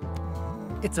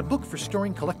 It's a book for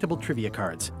storing collectible trivia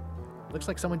cards. Looks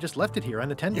like someone just left it here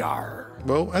unattended. Yar.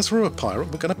 Well, as we're a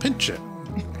pirate, we're going to pinch it.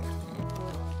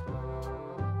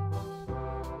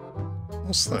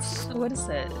 What's this? What is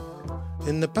it?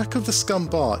 In the back of the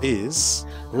Scumbar is...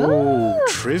 Ooh,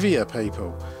 trivia, people.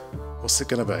 What's it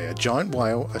going to be? A giant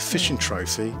whale, a fishing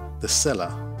trophy, the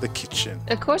cellar, the kitchen.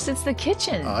 Of course, it's the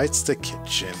kitchen. Ah, it's the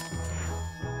kitchen.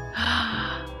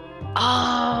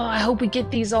 Oh, I hope we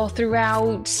get these all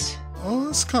throughout. Oh,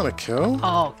 that's kind of cool.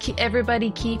 Oh,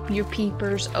 everybody keep your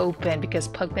peepers open because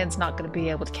Pugman's not going to be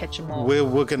able to catch them all. We're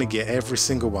going to get every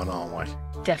single one, aren't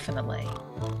we? Definitely.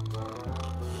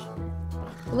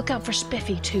 Look out for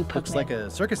Spiffy too, Pugman. Looks like a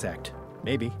circus act.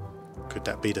 Maybe. Could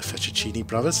that be the Fettuccine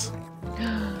brothers?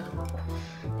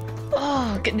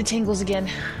 Oh, getting the tingles again.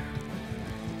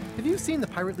 Have you seen the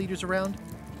pirate leaders around?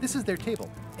 This is their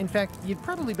table. In fact, you'd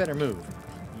probably better move.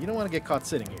 You don't want to get caught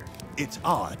sitting here. It's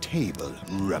our table,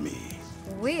 Rummy.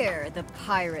 We're the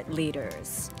pirate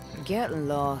leaders. Get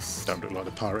lost. Don't look like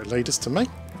the pirate leaders to me.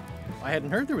 I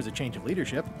hadn't heard there was a change of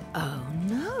leadership. Oh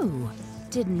no.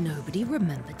 Did nobody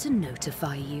remember to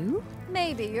notify you?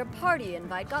 Maybe your party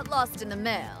invite got lost in the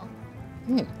mail.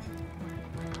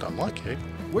 Don't like it.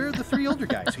 Where are the 3 older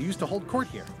guys who used to hold court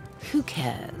here? Who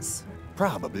cares?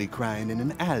 Probably crying in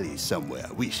an alley somewhere,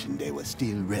 wishing they were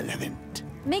still relevant.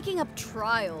 Making up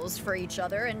trials for each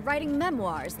other and writing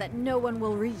memoirs that no one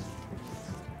will read.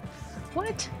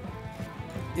 What?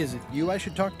 Is it you I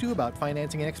should talk to about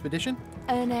financing an expedition?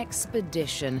 An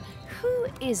expedition? Who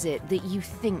is it that you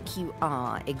think you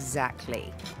are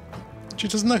exactly? She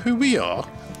doesn't know who we are.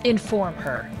 Inform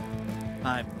her.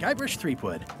 I'm Guybrush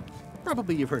Threepwood.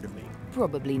 Probably you've heard of me.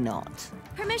 Probably not.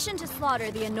 Permission to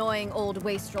slaughter the annoying old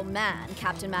wastrel man,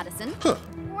 Captain Madison. Huh.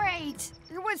 Wait,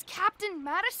 it was Captain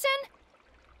Madison?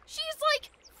 She's, like,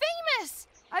 famous!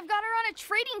 I've got her on a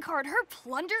trading card. Her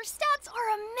plunder stats are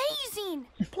amazing!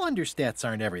 Plunder stats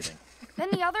aren't everything. Then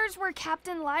the others were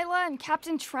Captain Lila and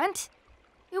Captain Trent.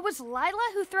 It was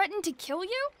Lila who threatened to kill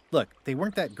you? Look, they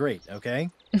weren't that great, okay?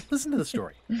 Listen to the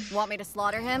story. Want me to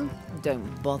slaughter him?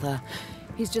 Don't bother.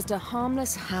 He's just a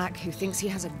harmless hack who thinks he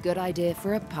has a good idea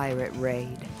for a pirate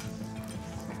raid.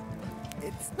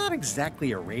 It's not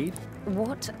exactly a raid.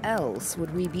 What else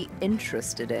would we be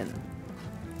interested in?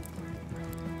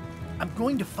 I'm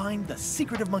going to find the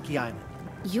secret of Monkey Island.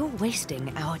 You're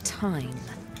wasting our time.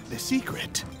 The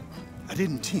secret? I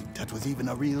didn't think that was even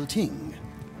a real thing.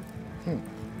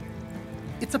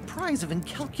 It's a prize of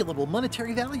incalculable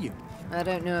monetary value. I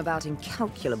don't know about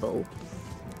incalculable.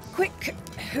 Quick,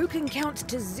 who can count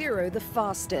to 0 the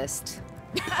fastest?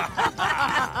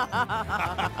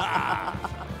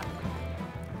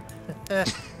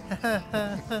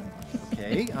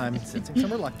 Okay, I'm sensing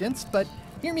some reluctance, but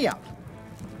hear me out.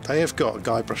 They have got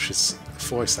Guybrush's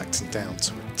voice acting down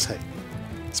to a T.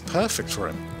 It's perfect for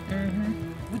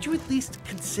him. Would you at least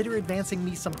consider advancing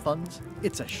me some funds?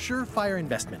 It's a surefire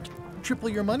investment. Triple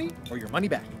your money or your money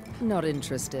back. Not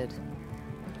interested.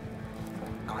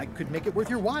 I could make it worth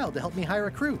your while to help me hire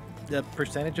a crew. A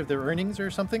percentage of their earnings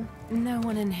or something? No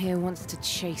one in here wants to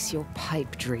chase your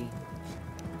pipe dream.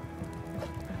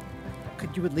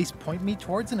 Could you at least point me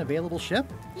towards an available ship?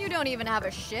 You don't even have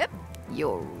a ship?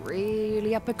 You're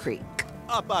really up a creek.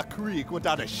 Up a creek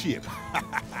without a ship.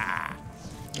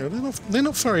 Yeah, they're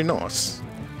not very nice.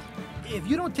 If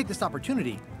you don't take this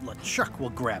opportunity, LeChuck will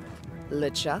grab it.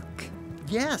 LeChuck?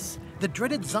 Yes, the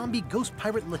dreaded zombie ghost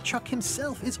pirate LeChuck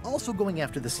himself is also going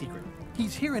after the secret.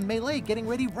 He's here in Melee getting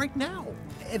ready right now.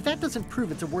 If that doesn't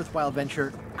prove it's a worthwhile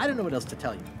venture, I don't know what else to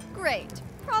tell you. Great.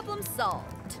 Problem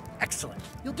solved. Excellent.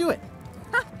 You'll do it.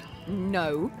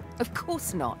 No, of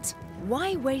course not.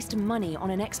 Why waste money on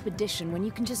an expedition when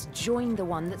you can just join the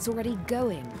one that's already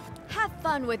going? Have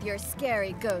fun with your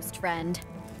scary ghost friend.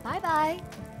 Bye-bye.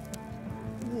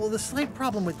 Well, the slight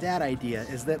problem with that idea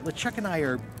is that LeChuck and I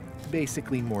are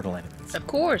basically mortal enemies. Of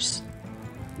course.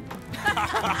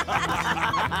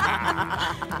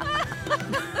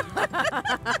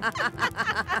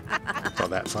 Not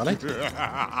that funny.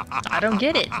 I don't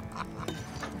get it.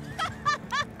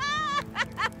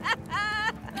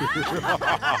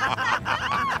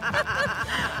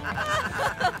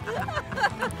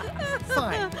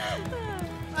 Fine.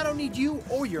 I don't need you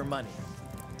or your money.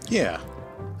 Yeah.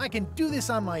 I can do this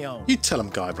on my own. You tell him,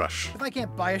 Guybrush. If I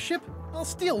can't buy a ship, I'll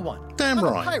steal one. Damn I'm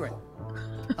right. a pirate.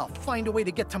 I'll find a way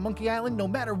to get to Monkey Island no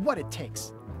matter what it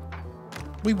takes.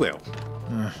 We will.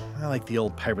 I like the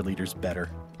old pirate leaders better.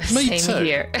 Me Same too.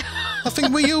 here. I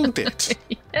think we all did.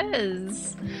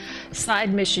 Yes.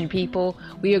 Side mission, people.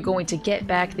 We are going to get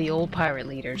back the old pirate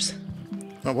leaders.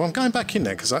 Oh, well, I'm going back in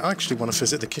there because I actually want to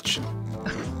visit the kitchen.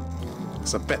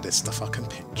 Because I bet there's stuff I can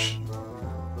pinch.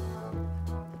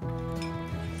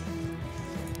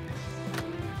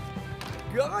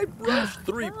 Guybrush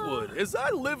Threepwood, as I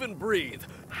live and breathe,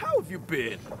 how have you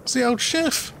been? It's the old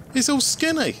chef. He's all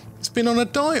skinny. He's been on a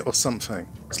diet or something.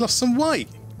 He's lost some weight.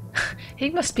 He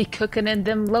must be cooking in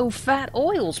them low-fat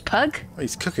oils, Pug.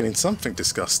 He's cooking in something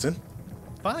disgusting.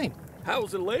 Fine.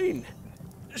 How's Elaine?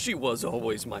 She was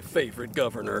always my favorite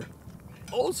governor.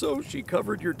 Also, she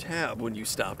covered your tab when you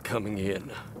stopped coming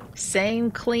in.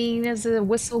 Same clean as a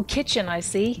Whistle kitchen, I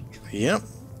see. Yep.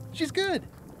 She's good.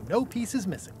 No pieces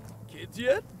missing. Kids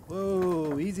yet?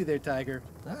 Whoa, easy there, Tiger.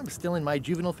 I'm still in my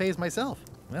juvenile phase myself.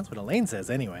 That's what Elaine says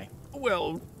anyway.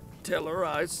 Well, tell her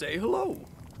I say hello.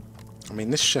 I mean,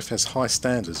 this chef has high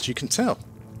standards, you can tell.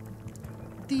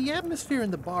 The atmosphere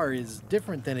in the bar is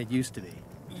different than it used to be.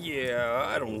 Yeah,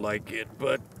 I don't like it,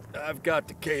 but I've got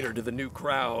to cater to the new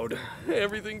crowd.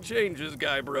 Everything changes,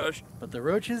 Guybrush. But the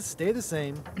roaches stay the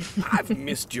same. I've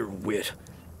missed your wit.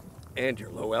 And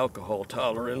your low alcohol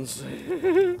tolerance.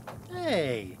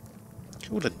 Hey!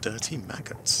 All the dirty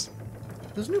maggots.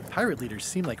 Those new pirate leaders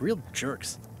seem like real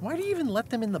jerks. Why do you even let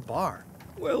them in the bar?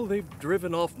 Well, they've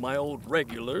driven off my old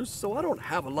regulars, so I don't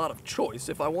have a lot of choice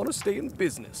if I want to stay in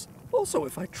business. Also,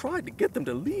 if I tried to get them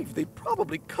to leave, they'd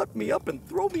probably cut me up and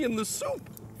throw me in the soup.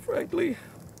 Frankly,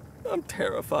 I'm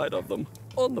terrified of them.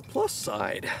 On the plus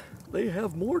side, they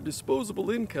have more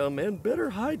disposable income and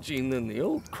better hygiene than the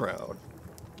old crowd.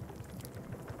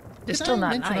 They're Did still I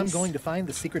not mention I'm nice. going to find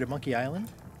the secret of Monkey Island?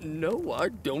 No, I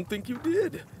don't think you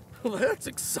did. Well, that's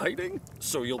exciting.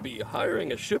 So you'll be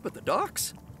hiring a ship at the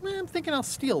docks? I'm thinking I'll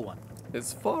steal one.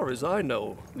 As far as I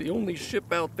know, the only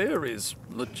ship out there is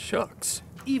LeChuck's.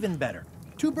 Even better.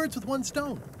 2 birds with 1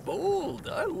 stone. Bold.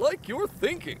 I like your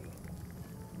thinking.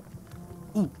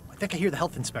 Ooh, I think I hear the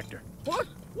health inspector. What?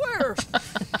 Where?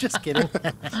 Just kidding.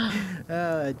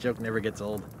 That joke never gets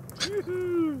old.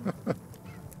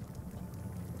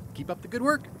 Keep up the good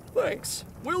work. Thanks.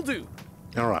 Will do.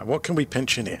 All right, what can we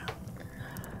pinch in here?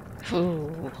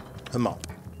 Ooh. A mop.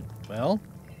 Well,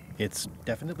 it's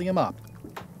definitely a mop.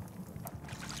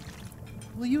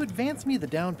 Will you advance me the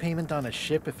down payment on a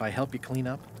ship if I help you clean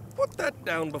up? Put that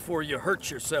down before you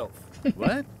hurt yourself.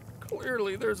 What?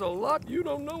 Clearly, there's a lot you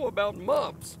don't know about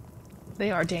mops.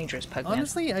 They are dangerous, Pugman.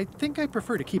 Honestly, I think I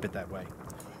prefer to keep it that way.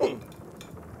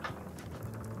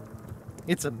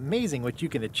 It's amazing what you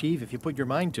can achieve if you put your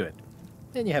mind to it.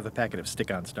 And you have a packet of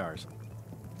stick-on stars.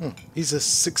 He's a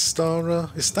 6-star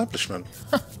establishment,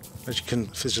 as you can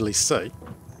visually see.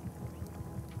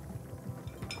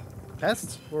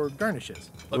 Pests or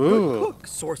garnishes? A good cook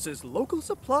sources local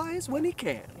supplies when he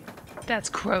can. That's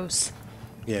gross.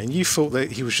 Yeah, and you thought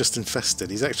that he was just infested.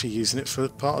 He's actually using it for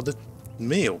part of the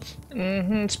meal.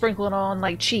 Mm-hmm. Sprinkle it on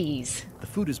like cheese. The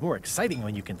food is more exciting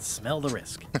when you can smell the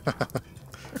risk.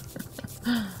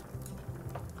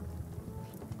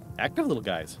 Active little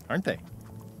guys, aren't they?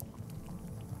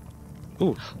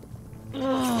 Ooh.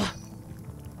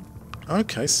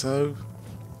 Okay, so...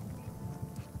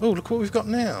 Oh, look what we've got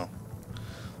now.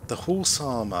 The horse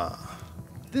armor.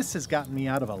 This has gotten me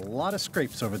out of a lot of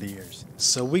scrapes over the years.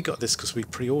 So we got this because we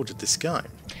pre-ordered this game.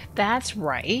 That's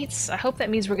right. I hope that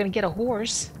means we're going to get a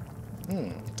horse.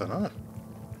 Don't know.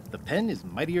 The pen is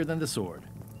mightier than the sword.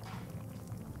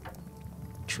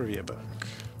 Trivia book.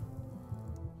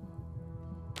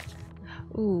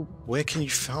 Ooh. Where can you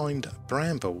find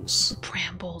brambles?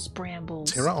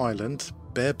 Brambles. Terror Island,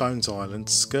 Bare Bones Island,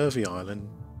 Scurvy Island,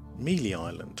 Mealy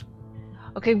Island.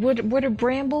 Okay, what are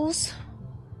brambles?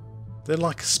 They're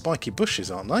like spiky bushes,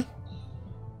 aren't they?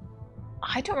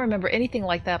 I don't remember anything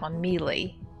like that on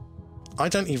Mealy. I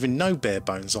don't even know Bare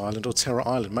Bones Island or Terror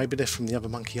Island. Maybe they're from the other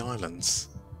Monkey Islands.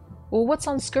 Well, what's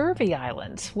on Scurvy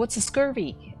Island? What's the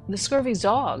Scurvy? The Scurvy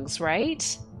dogs,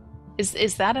 right?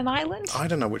 Is that an island? I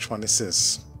don't know which one this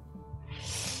is.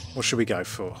 What should we go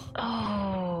for?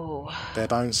 Oh. Bare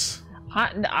Bones?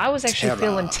 I was actually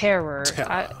feeling terror.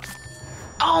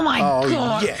 Oh my god!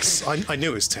 Oh yes, I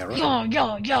knew it was terror.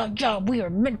 Yeah, we are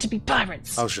meant to be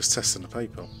pirates. I was just testing the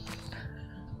people.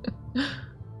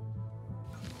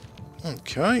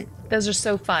 Okay. Those are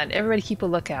so fun. Everybody keep a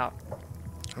lookout.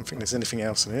 I don't think there's anything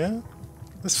else in here.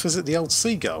 Let's visit the old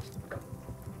seagull.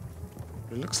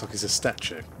 It looks like he's a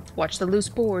statue. Watch the loose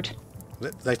board.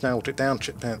 They've nailed it down,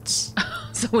 Chippants.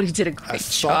 Somebody did a great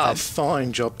job. A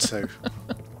fine job too.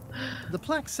 The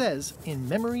plaque says, in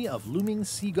memory of looming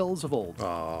seagulls of old.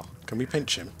 Ah, can we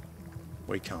pinch him?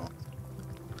 We can't.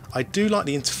 I do like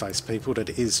the interface, people, that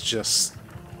it is just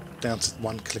down to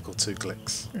 1 click or 2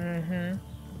 clicks. Mm-hmm.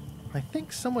 I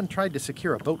think someone tried to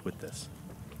secure a boat with this.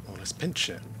 Well, let's pinch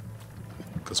it.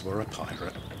 Because we're a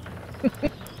pirate.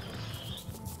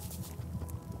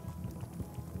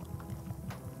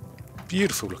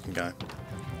 Beautiful looking game.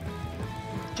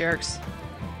 Jerks.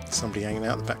 Somebody hanging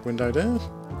out the back window there.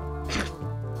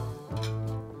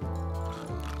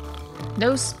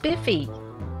 No Spiffy.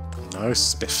 No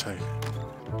Spiffy.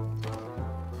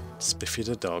 Spiffy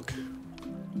the dog.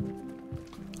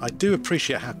 I do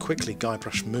appreciate how quickly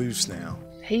Guybrush moves now.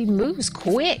 He moves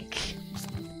quick.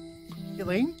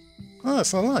 Elaine? Oh,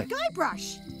 that's all right.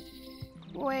 Guybrush!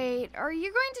 Wait, are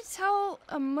you going to tell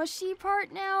a mushy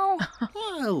part now?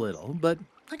 A little, but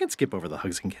I can skip over the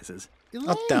hugs and kisses. Elaine,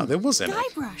 I doubt there was any.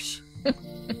 Guybrush!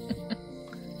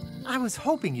 I was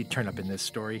hoping you'd turn up in this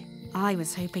story. I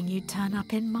was hoping you'd turn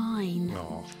up in mine.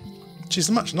 Oh,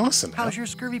 she's much nicer now. How's your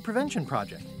scurvy prevention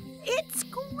project? It's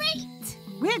great!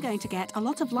 We're going to get a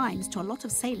lot of lines to a lot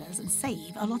of sailors and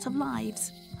save a lot of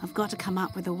lives. I've got to come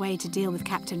up with a way to deal with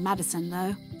Captain Madison,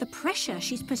 though. The pressure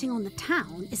she's putting on the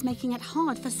town is making it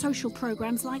hard for social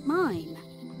programs like mine.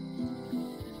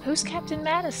 Who's Captain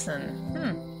Madison?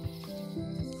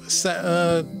 Is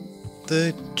that,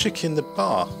 the chick in the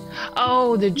bar?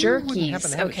 Oh, the You wouldn't jerkies.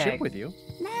 happen to have a Okay. ship with you?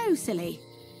 No, silly.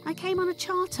 I came on a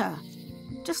charter.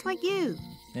 Just like you.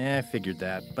 Yeah, I figured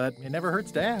that, but it never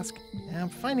hurts to ask. I'm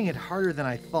finding it harder than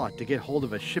I thought to get hold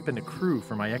of a ship and a crew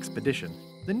for my expedition.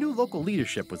 The new local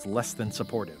leadership was less than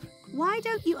supportive. Why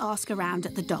don't you ask around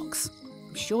at the docks?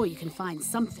 I'm sure you can find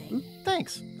something.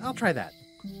 Thanks, I'll try that.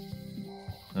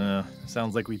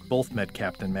 Sounds like we both met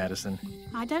Captain Madison.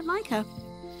 I don't like her.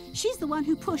 She's the one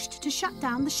who pushed to shut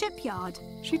down the shipyard.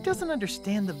 She doesn't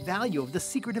understand the value of the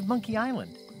secretive Monkey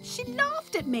Island. She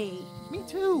laughed at me. Me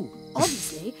too.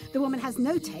 Obviously, the woman has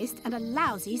no taste and a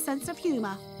lousy sense of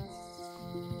humor.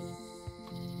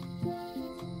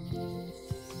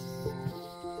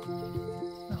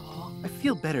 Oh, I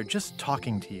feel better just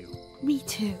talking to you. Me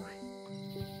too.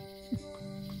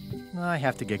 I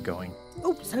have to get going.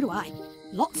 Oh, so do I.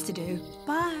 Lots to do.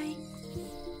 Bye.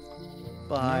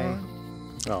 Bye.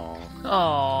 Oh.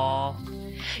 Aww.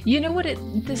 You know what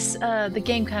the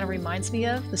game kind of reminds me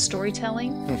of? The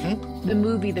storytelling? Mm-hmm. The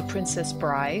movie The Princess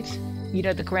Bride. You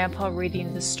know, the grandpa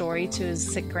reading the story to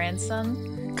his sick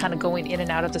grandson, kind of going in and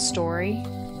out of the story.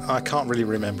 I can't really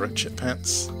remember it,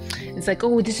 Chippants. It's like,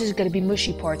 oh, this is going to be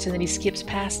mushy parts, and then he skips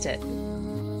past it.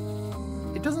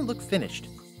 It doesn't look finished.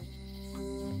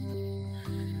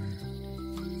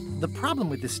 The problem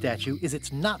with this statue is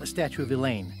it's not a statue of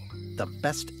Elaine, the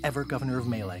best ever governor of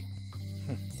Melee.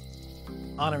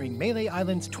 Honoring Melee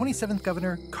Island's 27th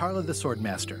governor, Carla the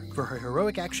Swordmaster, for her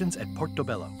heroic actions at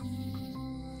Portobello.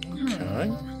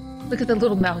 Okay. Look at the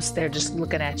little mouse there just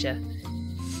looking at you.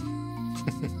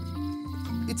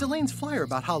 It's Elaine's flyer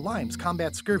about how limes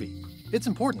combat scurvy. It's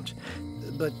important,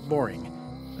 but boring.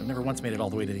 I've never once made it all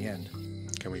the way to the end.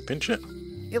 Can we pinch it?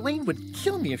 Elaine would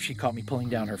kill me if she caught me pulling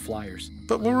down her flyers.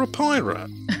 But we're a pirate.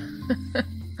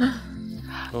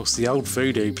 Well, it's the old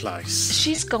voodoo place.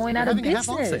 She's going out of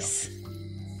business.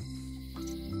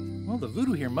 Well, the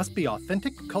voodoo here must be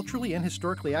authentic, culturally and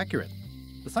historically accurate.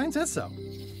 The sign says so.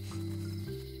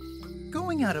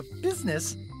 Going out of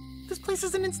business? This place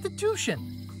is an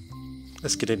institution.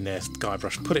 Let's get in there,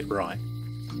 Guybrush. Put it right.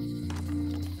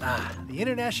 Ah, the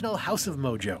International House of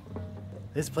Mojo.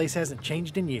 This place hasn't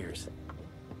changed in years.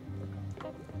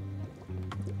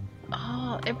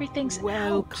 Oh, everyth's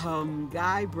Welcome,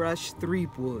 Guybrush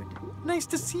Threepwood. Nice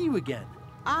to see you again.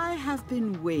 I have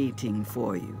been waiting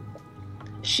for you.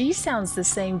 She sounds the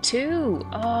same too.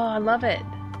 Oh, I love it.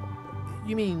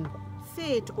 You mean...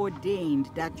 Fate ordained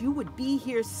that you would be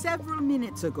here several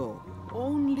minutes ago.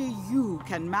 Only you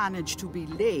can manage to be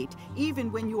late,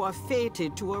 even when you are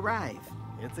fated to arrive.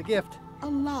 It's a gift.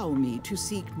 Allow me to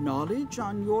seek knowledge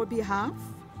on your behalf.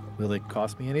 Will it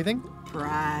cost me anything?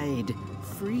 Pride,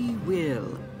 free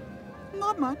will.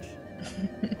 Not much.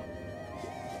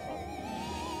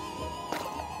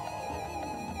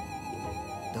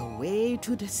 The way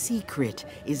to the secret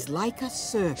is like a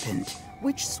serpent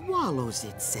which swallows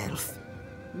itself.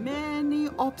 Many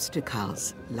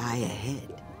obstacles lie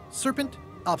ahead. Serpent,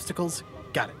 obstacles,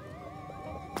 got it.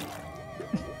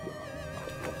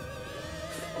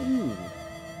 Ooh.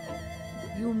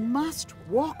 You must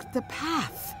walk the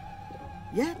path.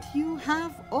 Yet you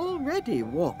have already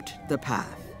walked the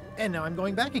path. And now I'm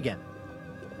going back again.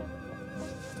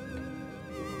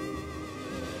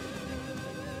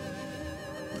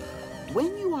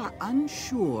 When you are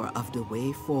unsure of the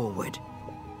way forward,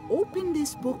 open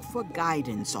this book for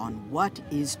guidance on what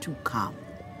is to come.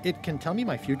 It can tell me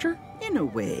my future? In a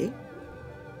way.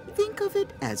 Think of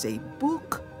it as a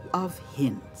book of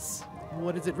hints.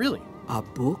 What is it really? A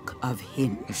book of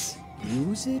hints.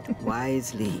 Use it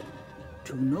wisely.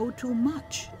 To know too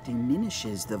much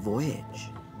diminishes the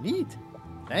voyage. Neat.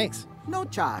 Thanks. No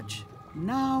charge.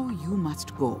 Now you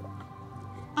must go.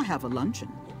 I have a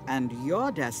luncheon, and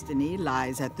your destiny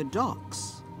lies at the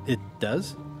docks. It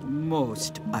does?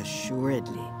 Most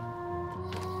assuredly.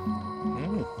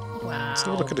 Wow. Let's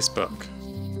have a look at this book.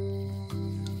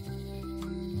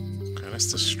 Okay,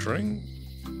 that's the string.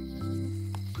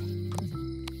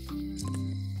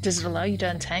 Does it allow you to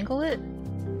untangle it?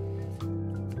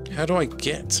 How do I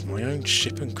get my own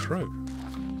ship and crew?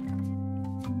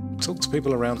 Talk to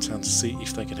people around town to see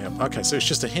if they can help. Okay, so it's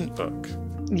just a hint book.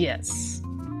 Yes.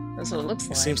 That's what it looks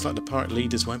like. It seems like the pirate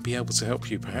leaders won't be able to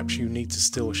help you. Perhaps you need to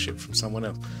steal a ship from someone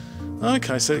else.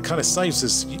 Okay, so it kind of saves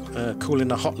us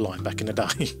calling a hotline back in the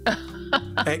day.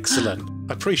 Excellent.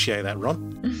 I appreciate that, Ron.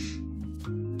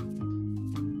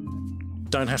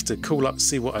 Don't have to call up to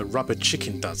see what a rubber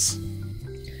chicken does.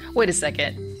 Wait a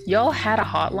second. Y'all had a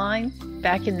hotline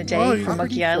back in the day for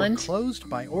Monkey Island? Closed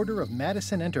by order of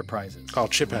Madison Enterprises. Oh,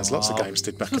 Chippants, lots of games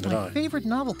did back in the day. My favorite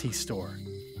novelty store.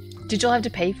 Did y'all have to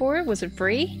pay for it? Was it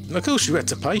free? Of course you had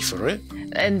to pay for it.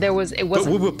 And it wasn't... But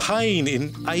we were paying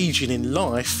in aging in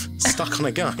life, stuck on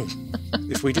a game,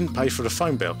 if we didn't pay for the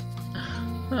phone bill.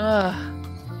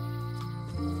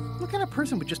 What kind of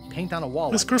person would just paint on a wall?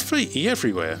 There's graffiti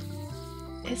everywhere.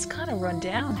 It's kind of run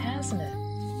down, hasn't it?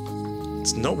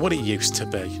 It's not what it used to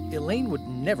be. Elaine would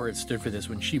never have stood for this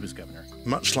when she was governor.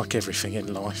 Much like everything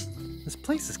in life. This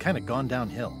place has kind of gone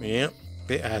downhill. Yep,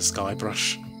 it has,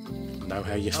 Guybrush. Know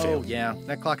how you feel. Oh, yeah.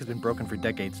 That clock has been broken for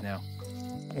decades now.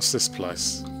 What's this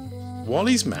place?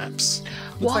 Wally's Maps?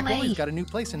 Looks like Wally's got a new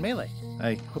place in Melee.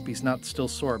 I hope he's not still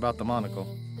sore about the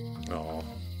monocle. Oh.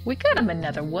 We got him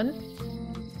another one.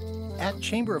 At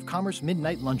Chamber of Commerce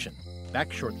Midnight Luncheon.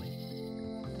 Back shortly.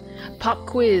 Pop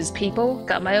quiz, people.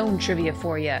 Got my own trivia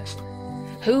for you.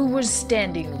 Who was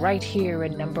standing right here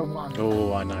in number 1?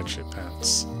 Oh, I know,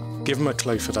 Chippants. Give them a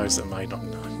clue for those that may not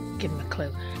know. Give them a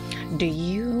clue. Do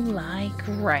you like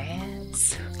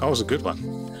rats? That was a good one.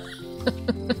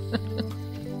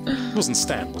 It wasn't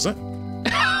Stan, was it?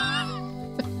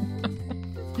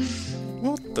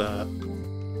 What the...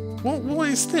 What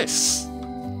is this?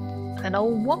 An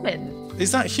old woman.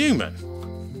 Is that human?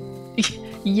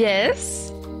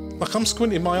 Yes. Like, I'm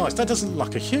squinting my eyes. That doesn't look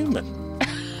like a human.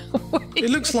 It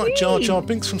looks like Jar Jar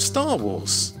Binks from Star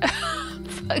Wars.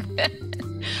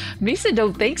 Misa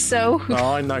don't think so.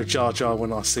 Oh, I know Jar Jar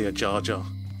when I see a Jar Jar.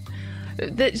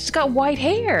 She's got white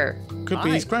hair. Could be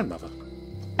his grandmother.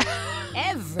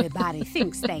 Everybody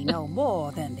thinks they know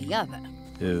more than the other.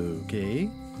 Okay.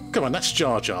 Come on, that's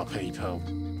Jar Jar, people.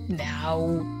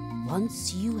 Now.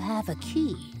 Once you have a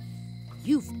key,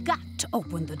 you've got to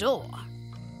open the door.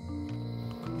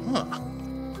 Huh.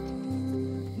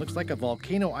 Looks like a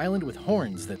volcano island with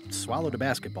horns that swallowed a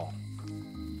basketball.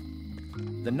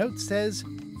 The note says,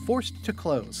 forced to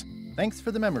close. Thanks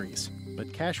for the memories,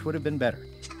 but cash would have been better.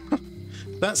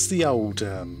 That's the old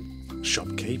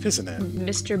shopkeep, isn't it?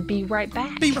 Mr. Be Right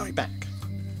Back. Be Right Back.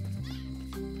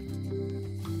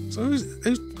 So who's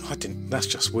I didn't. That's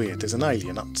just weird. There's an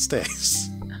alien upstairs.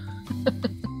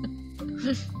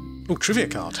 Oh, trivia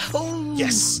card. Oh.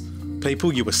 Yes.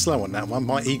 People, you were slow on that one.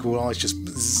 My eagle eyes just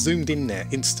zoomed in there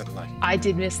instantly. I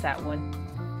did miss that one.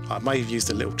 I may have used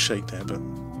a little cheat there, but...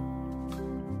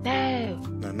 No.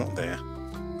 No, not there.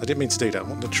 I didn't mean to do that. I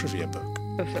want the trivia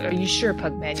book. Are you sure,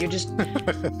 Pugman? You're just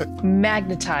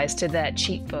magnetized to that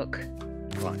cheat book.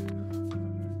 Right.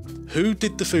 Who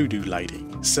did the voodoo lady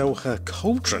sell her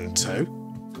cauldron to?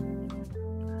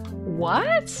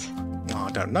 What? Oh,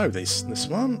 I don't know this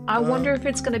one. I wonder if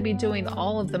it's going to be doing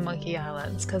all of the Monkey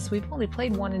Islands, because we've only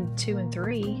played 1 and 2 and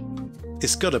 3.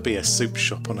 It's got to be a soup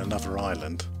shop on another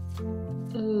island.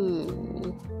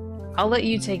 Ooh. I'll let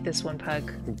you take this one,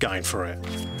 Pug. I'm going for it.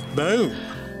 Boom!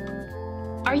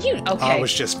 Are you okay? I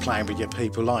was just playing with your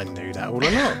people. I knew that all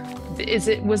along.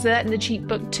 Was that in the cheat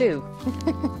book too?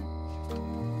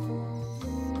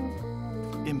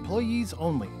 Employees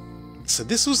only. So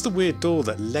this was the weird door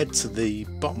that led to the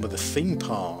bottom of the theme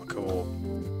park, or...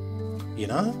 you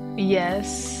know?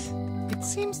 Yes. It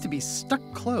seems to be stuck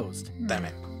closed. Damn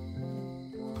it.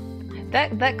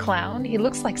 That clown, he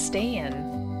looks like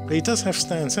Stan. He does have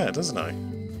Stan's hair, doesn't he?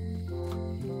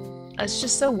 It's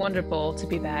just so wonderful to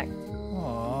be back.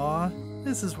 Aw,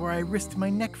 this is where I risked my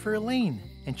neck for Elaine,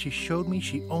 and she showed me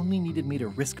she only needed me to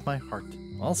risk my heart.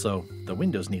 Also, the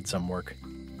windows need some work.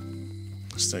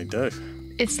 Yes, they do.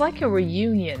 It's like a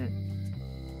reunion.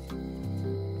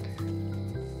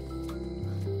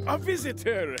 A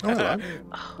visitor! Oh, hello.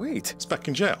 Wait. It's back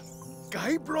in jail.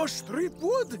 Guybrush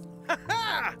Threepwood?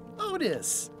 Ha-ha!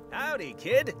 Otis! Howdy,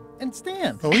 kid. And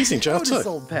Stan. Oh, he's in jail Otis, too.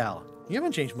 old pal. You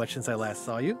haven't changed much since I last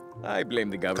saw you. I blame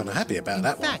the government. Kind of happy about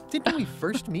that In fact, didn't we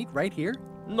first meet right here?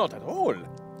 Not at all.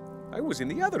 I was in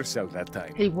the other cell that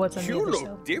time. He was in the You other look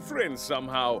cell. different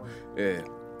somehow.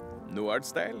 New art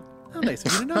style? How nice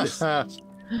of you to notice.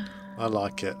 I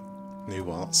like it. New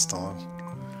art style.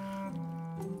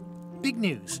 Big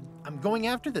news. I'm going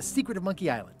after the secret of Monkey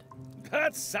Island.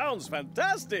 That sounds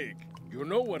fantastic. You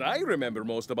know what I remember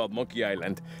most about Monkey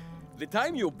Island? The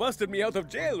time you busted me out of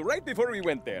jail right before we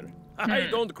went there. I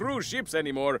don't cruise ships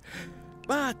anymore.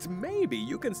 But maybe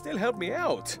you can still help me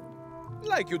out.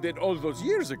 Like you did all those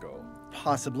years ago.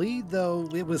 Possibly, though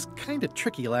it was kind of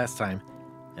tricky last time.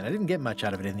 And I didn't get much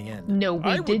out of it in the end. No, we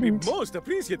I didn't. would be most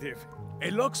appreciative. A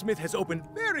locksmith has opened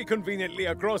very conveniently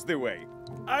across the way.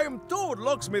 I am told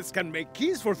locksmiths can make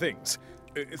keys for things.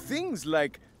 Things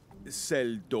like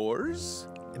cell doors.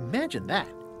 Imagine that.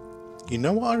 You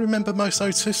know what I remember most,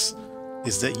 Otis?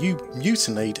 Is that you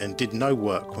mutinied and did no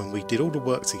work when we did all the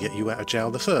work to get you out of jail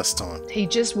the first time. He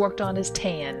just worked on his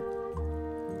tan.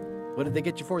 What did they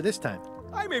get you for this time?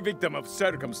 I'm a victim of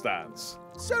circumstance.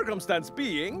 Circumstance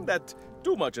being that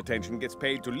too much attention gets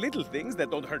paid to little things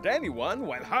that don't hurt anyone,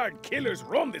 while hard killers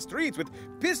roam the streets with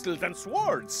pistols and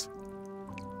swords.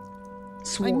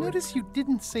 I noticed you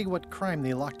didn't say what crime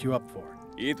they locked you up for.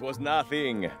 It was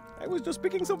nothing. I was just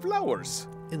picking some flowers.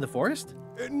 In the forest?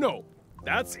 No,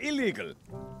 that's illegal.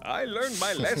 I learned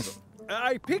my lesson.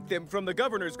 I picked them from the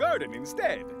governor's garden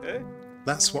instead.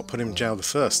 That's what put him in jail the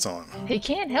first time. He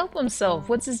can't help himself.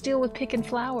 What's his deal with picking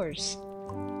flowers?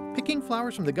 Picking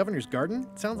flowers from the governor's garden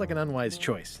sounds like an unwise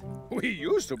choice. We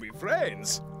used to be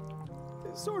friends.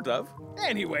 Sort of.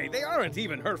 Anyway, they aren't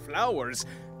even her flowers.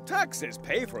 Taxes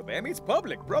pay for them. It's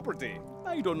public property.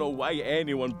 I don't know why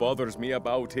anyone bothers me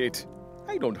about it.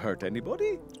 I don't hurt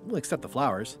anybody. We'll accept the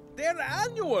flowers. They're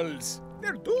annuals.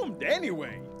 They're doomed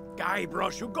anyway.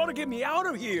 Guybrush, you gotta get me out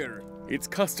of here. It's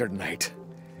custard night.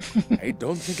 I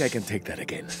don't think I can take that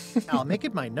again. I'll make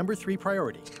it my number 3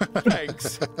 priority.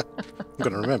 Thanks. I'm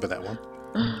going to remember that one.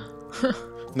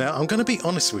 Now, I'm going to be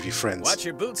honest with you, friends. Watch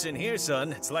your boots in here,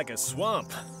 son. It's like a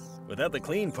swamp without the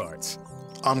clean parts.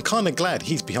 I'm kind of glad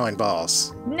he's behind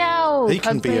bars. No, He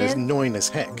can be as Pugman. annoying as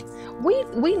heck.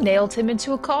 We nailed him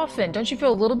into a coffin. Don't you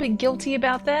feel a little bit guilty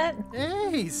about that?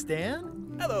 Hey,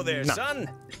 Stan. Hello there, No. son.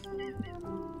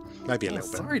 Maybe a little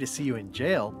bit. Sorry to see you in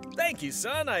jail. Thank you,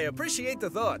 son. I appreciate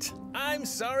the thought. I'm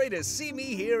sorry to see me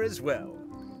here as well.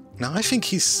 Now, I think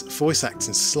his voice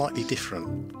acting's slightly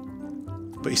different.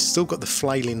 But he's still got the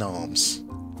flailing arms.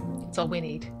 That's all we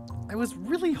need. I was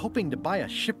really hoping to buy a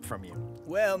ship from you.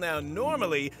 Well, now,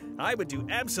 normally, I would do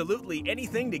absolutely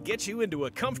anything to get you into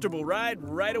a comfortable ride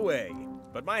right away.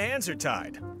 But my hands are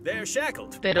tied. They're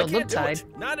shackled. They don't I can't look do tied.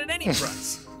 it. Not at any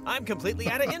price. I'm completely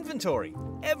out of inventory.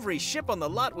 Every ship on the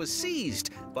lot was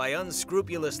seized by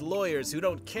unscrupulous lawyers who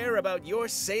don't care about your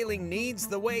sailing needs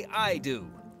the way I do.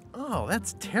 Oh,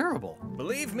 that's terrible.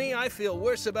 Believe me, I feel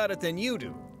worse about it than you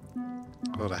do.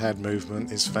 Well, the hand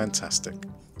movement is fantastic.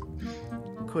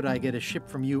 Could I get a ship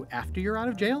from you after you're out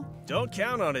of jail? Don't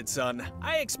count on it, son.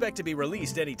 I expect to be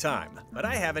released any time, but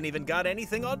I haven't even got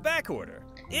anything on back order.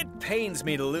 It pains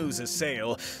me to lose a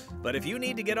sail, but if you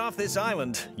need to get off this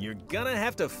island, you're gonna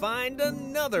have to find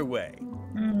another way.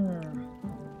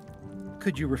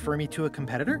 Could you refer me to a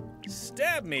competitor?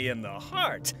 Stab me in the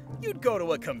heart. You'd go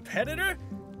to a competitor?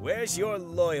 Where's your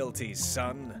loyalty,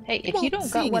 son? Hey, if you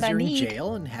don't got what I you're need... in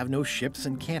jail and have no ships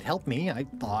and can't help me, I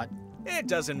thought... It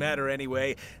doesn't matter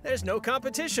anyway. There's no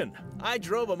competition. I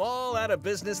drove them all out of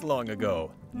business long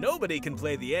ago. Nobody can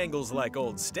play the angles like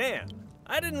old Stan.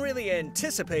 I didn't really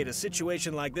anticipate a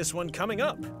situation like this one coming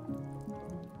up.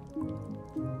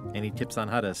 Any tips on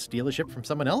how to steal a ship from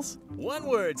someone else? One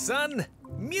word, son.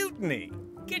 Mutiny.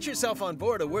 Get yourself on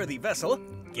board a worthy vessel,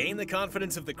 gain the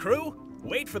confidence of the crew,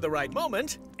 wait for the right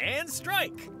moment, and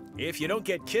strike. If you don't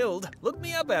get killed, look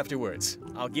me up afterwards.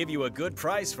 I'll give you a good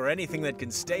price for anything that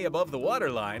can stay above the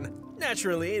waterline.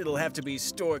 Naturally, it'll have to be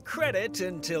store credit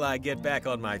until I get back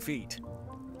on my feet.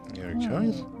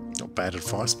 Okay. Not bad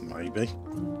advice, maybe.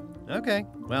 Okay,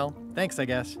 well, thanks, I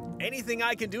guess. Anything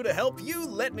I can do to help you,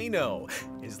 let me know.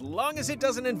 As long as it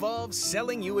doesn't involve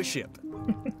selling you a ship.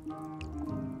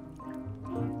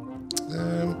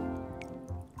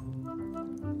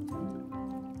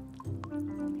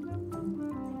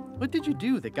 What did you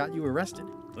do that got you arrested?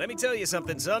 Let me tell you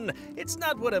something, son. It's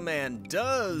not what a man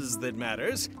does that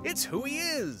matters, it's who he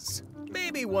is.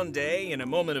 Maybe one day, in a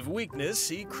moment of weakness,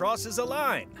 he crosses a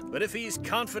line. But if he's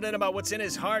confident about what's in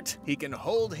his heart, he can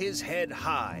hold his head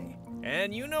high.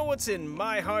 And you know what's in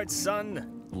my heart,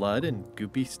 son? Blood and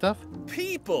goopy stuff?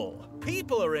 People.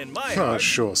 People are in my Oh, heart.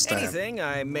 sure, Stan. Anything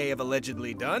I may have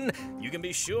allegedly done, you can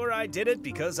be sure I did it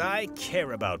because I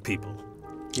care about people.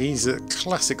 He's a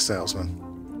classic salesman.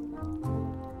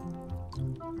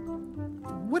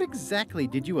 What exactly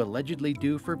did you allegedly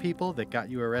do for people that got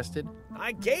you arrested?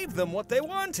 I gave them what they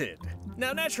wanted.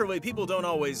 Now, naturally, people don't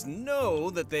always know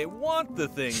that they want the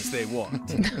things they want.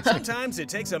 Sometimes it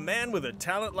takes a man with a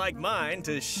talent like mine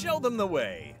to show them the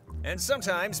way. And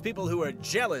sometimes people who are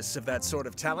jealous of that sort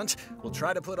of talent will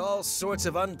try to put all sorts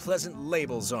of unpleasant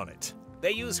labels on it.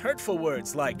 They use hurtful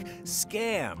words like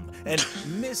scam and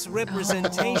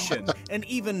misrepresentation and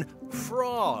even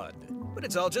fraud. But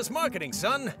it's all just marketing,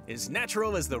 son. As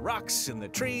natural as the rocks and the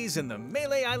trees and the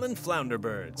Melee Island flounder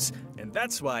birds. And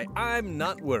that's why I'm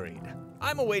not worried.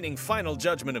 I'm awaiting final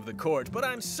judgment of the court, but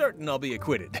I'm certain I'll be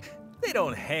acquitted. They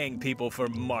don't hang people for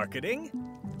marketing.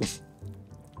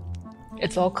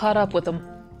 It's all caught up with them.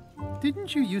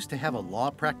 Didn't you used to have a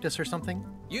law practice or something?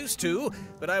 Used to,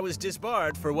 but I was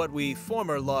disbarred for what we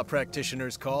former law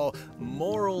practitioners call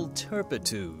moral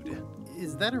turpitude.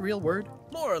 Is that a real word?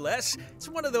 More or less. It's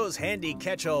one of those handy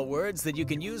catch-all words that you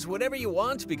can use whatever you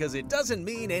want because it doesn't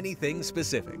mean anything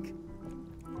specific.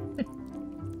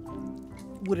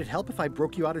 Would it help if I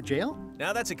broke you out of jail?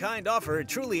 Now that's a kind offer, it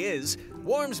truly is.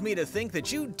 Warms me to think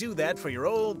that you'd do that for your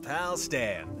old pal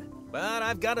Stan. But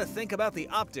I've got to think about the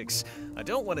optics. I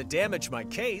don't want to damage my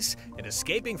case, and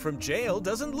escaping from jail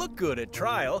doesn't look good at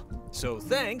trial. So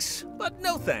thanks, but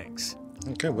no thanks.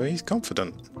 Okay, well, he's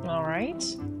confident. All right.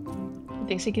 He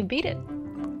thinks he can beat it.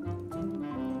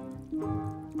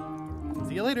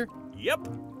 See you later. Yep.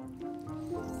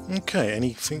 Okay,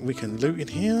 anything we can loot in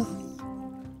here?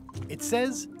 It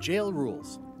says jail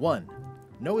rules. 1.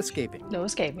 No escaping. No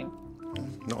escaping.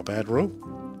 Not a bad rule.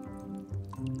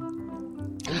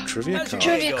 Oh, trivia card.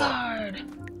 Trivia card!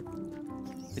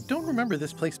 I don't remember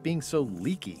this place being so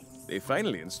leaky. They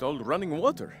finally installed running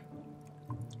water.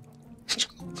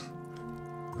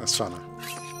 That's funny.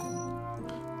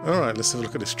 Alright, let's have a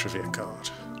look at this trivia card.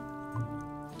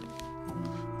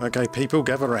 Okay, people,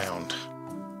 gather round.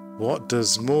 What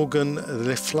does Morgan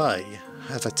Le Fay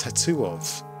have a tattoo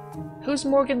of? Who's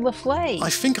Morgan Le Fay? I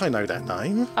think I know that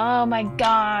name. Oh my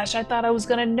gosh, I thought I was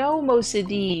gonna know most of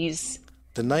these.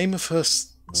 The name of her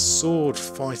sword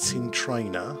fighting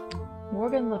trainer.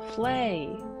 Morgan Le Fay.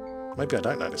 Maybe I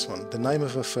don't know this one. The name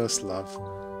of her first love.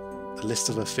 A list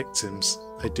of her victims.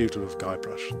 A doodle of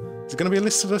Guybrush. Is it going to be a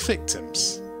list of her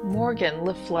victims? Morgan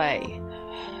Le Fay.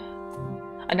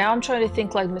 And now I'm trying to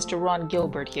think like Mr. Ron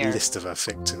Gilbert here. A list of her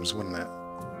victims, wouldn't it?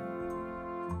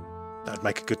 That'd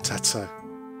make a good tattoo.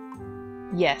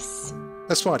 Yes.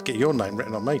 That's why I'd get your name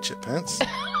written on me, Chippants.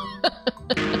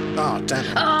 Oh, damn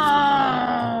it.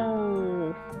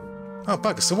 Oh! Oh,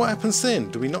 bugger. So what happens then?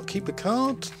 Do we not keep the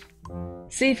card?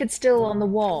 See if it's still on the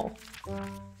wall.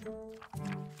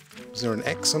 Is there an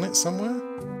X on it somewhere?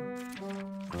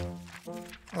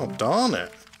 Oh, darn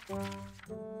it.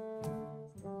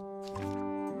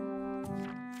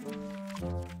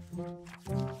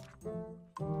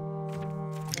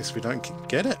 Guess we don't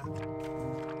get it.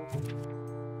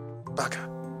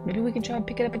 Bugger. Maybe we can try and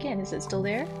pick it up again. Is it still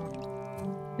there?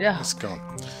 Yeah. It's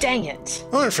gone. Dang it.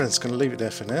 Alright, friends, gonna leave it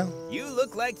there for now. You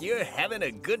look like you're having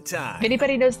a good time. If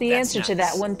anybody knows the That's answer to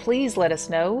that one, please let us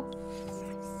know.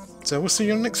 So we'll see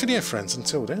you in the next video, friends.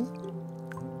 Until then,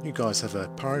 you guys have a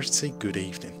piratey good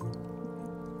evening.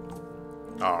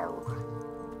 Arr.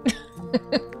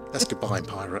 That's goodbye,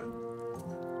 pirate.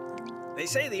 They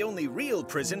say the only real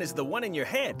prison is the one in your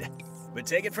head. But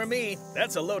take it from me,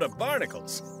 that's a load of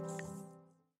barnacles.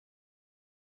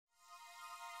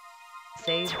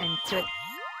 Save and quit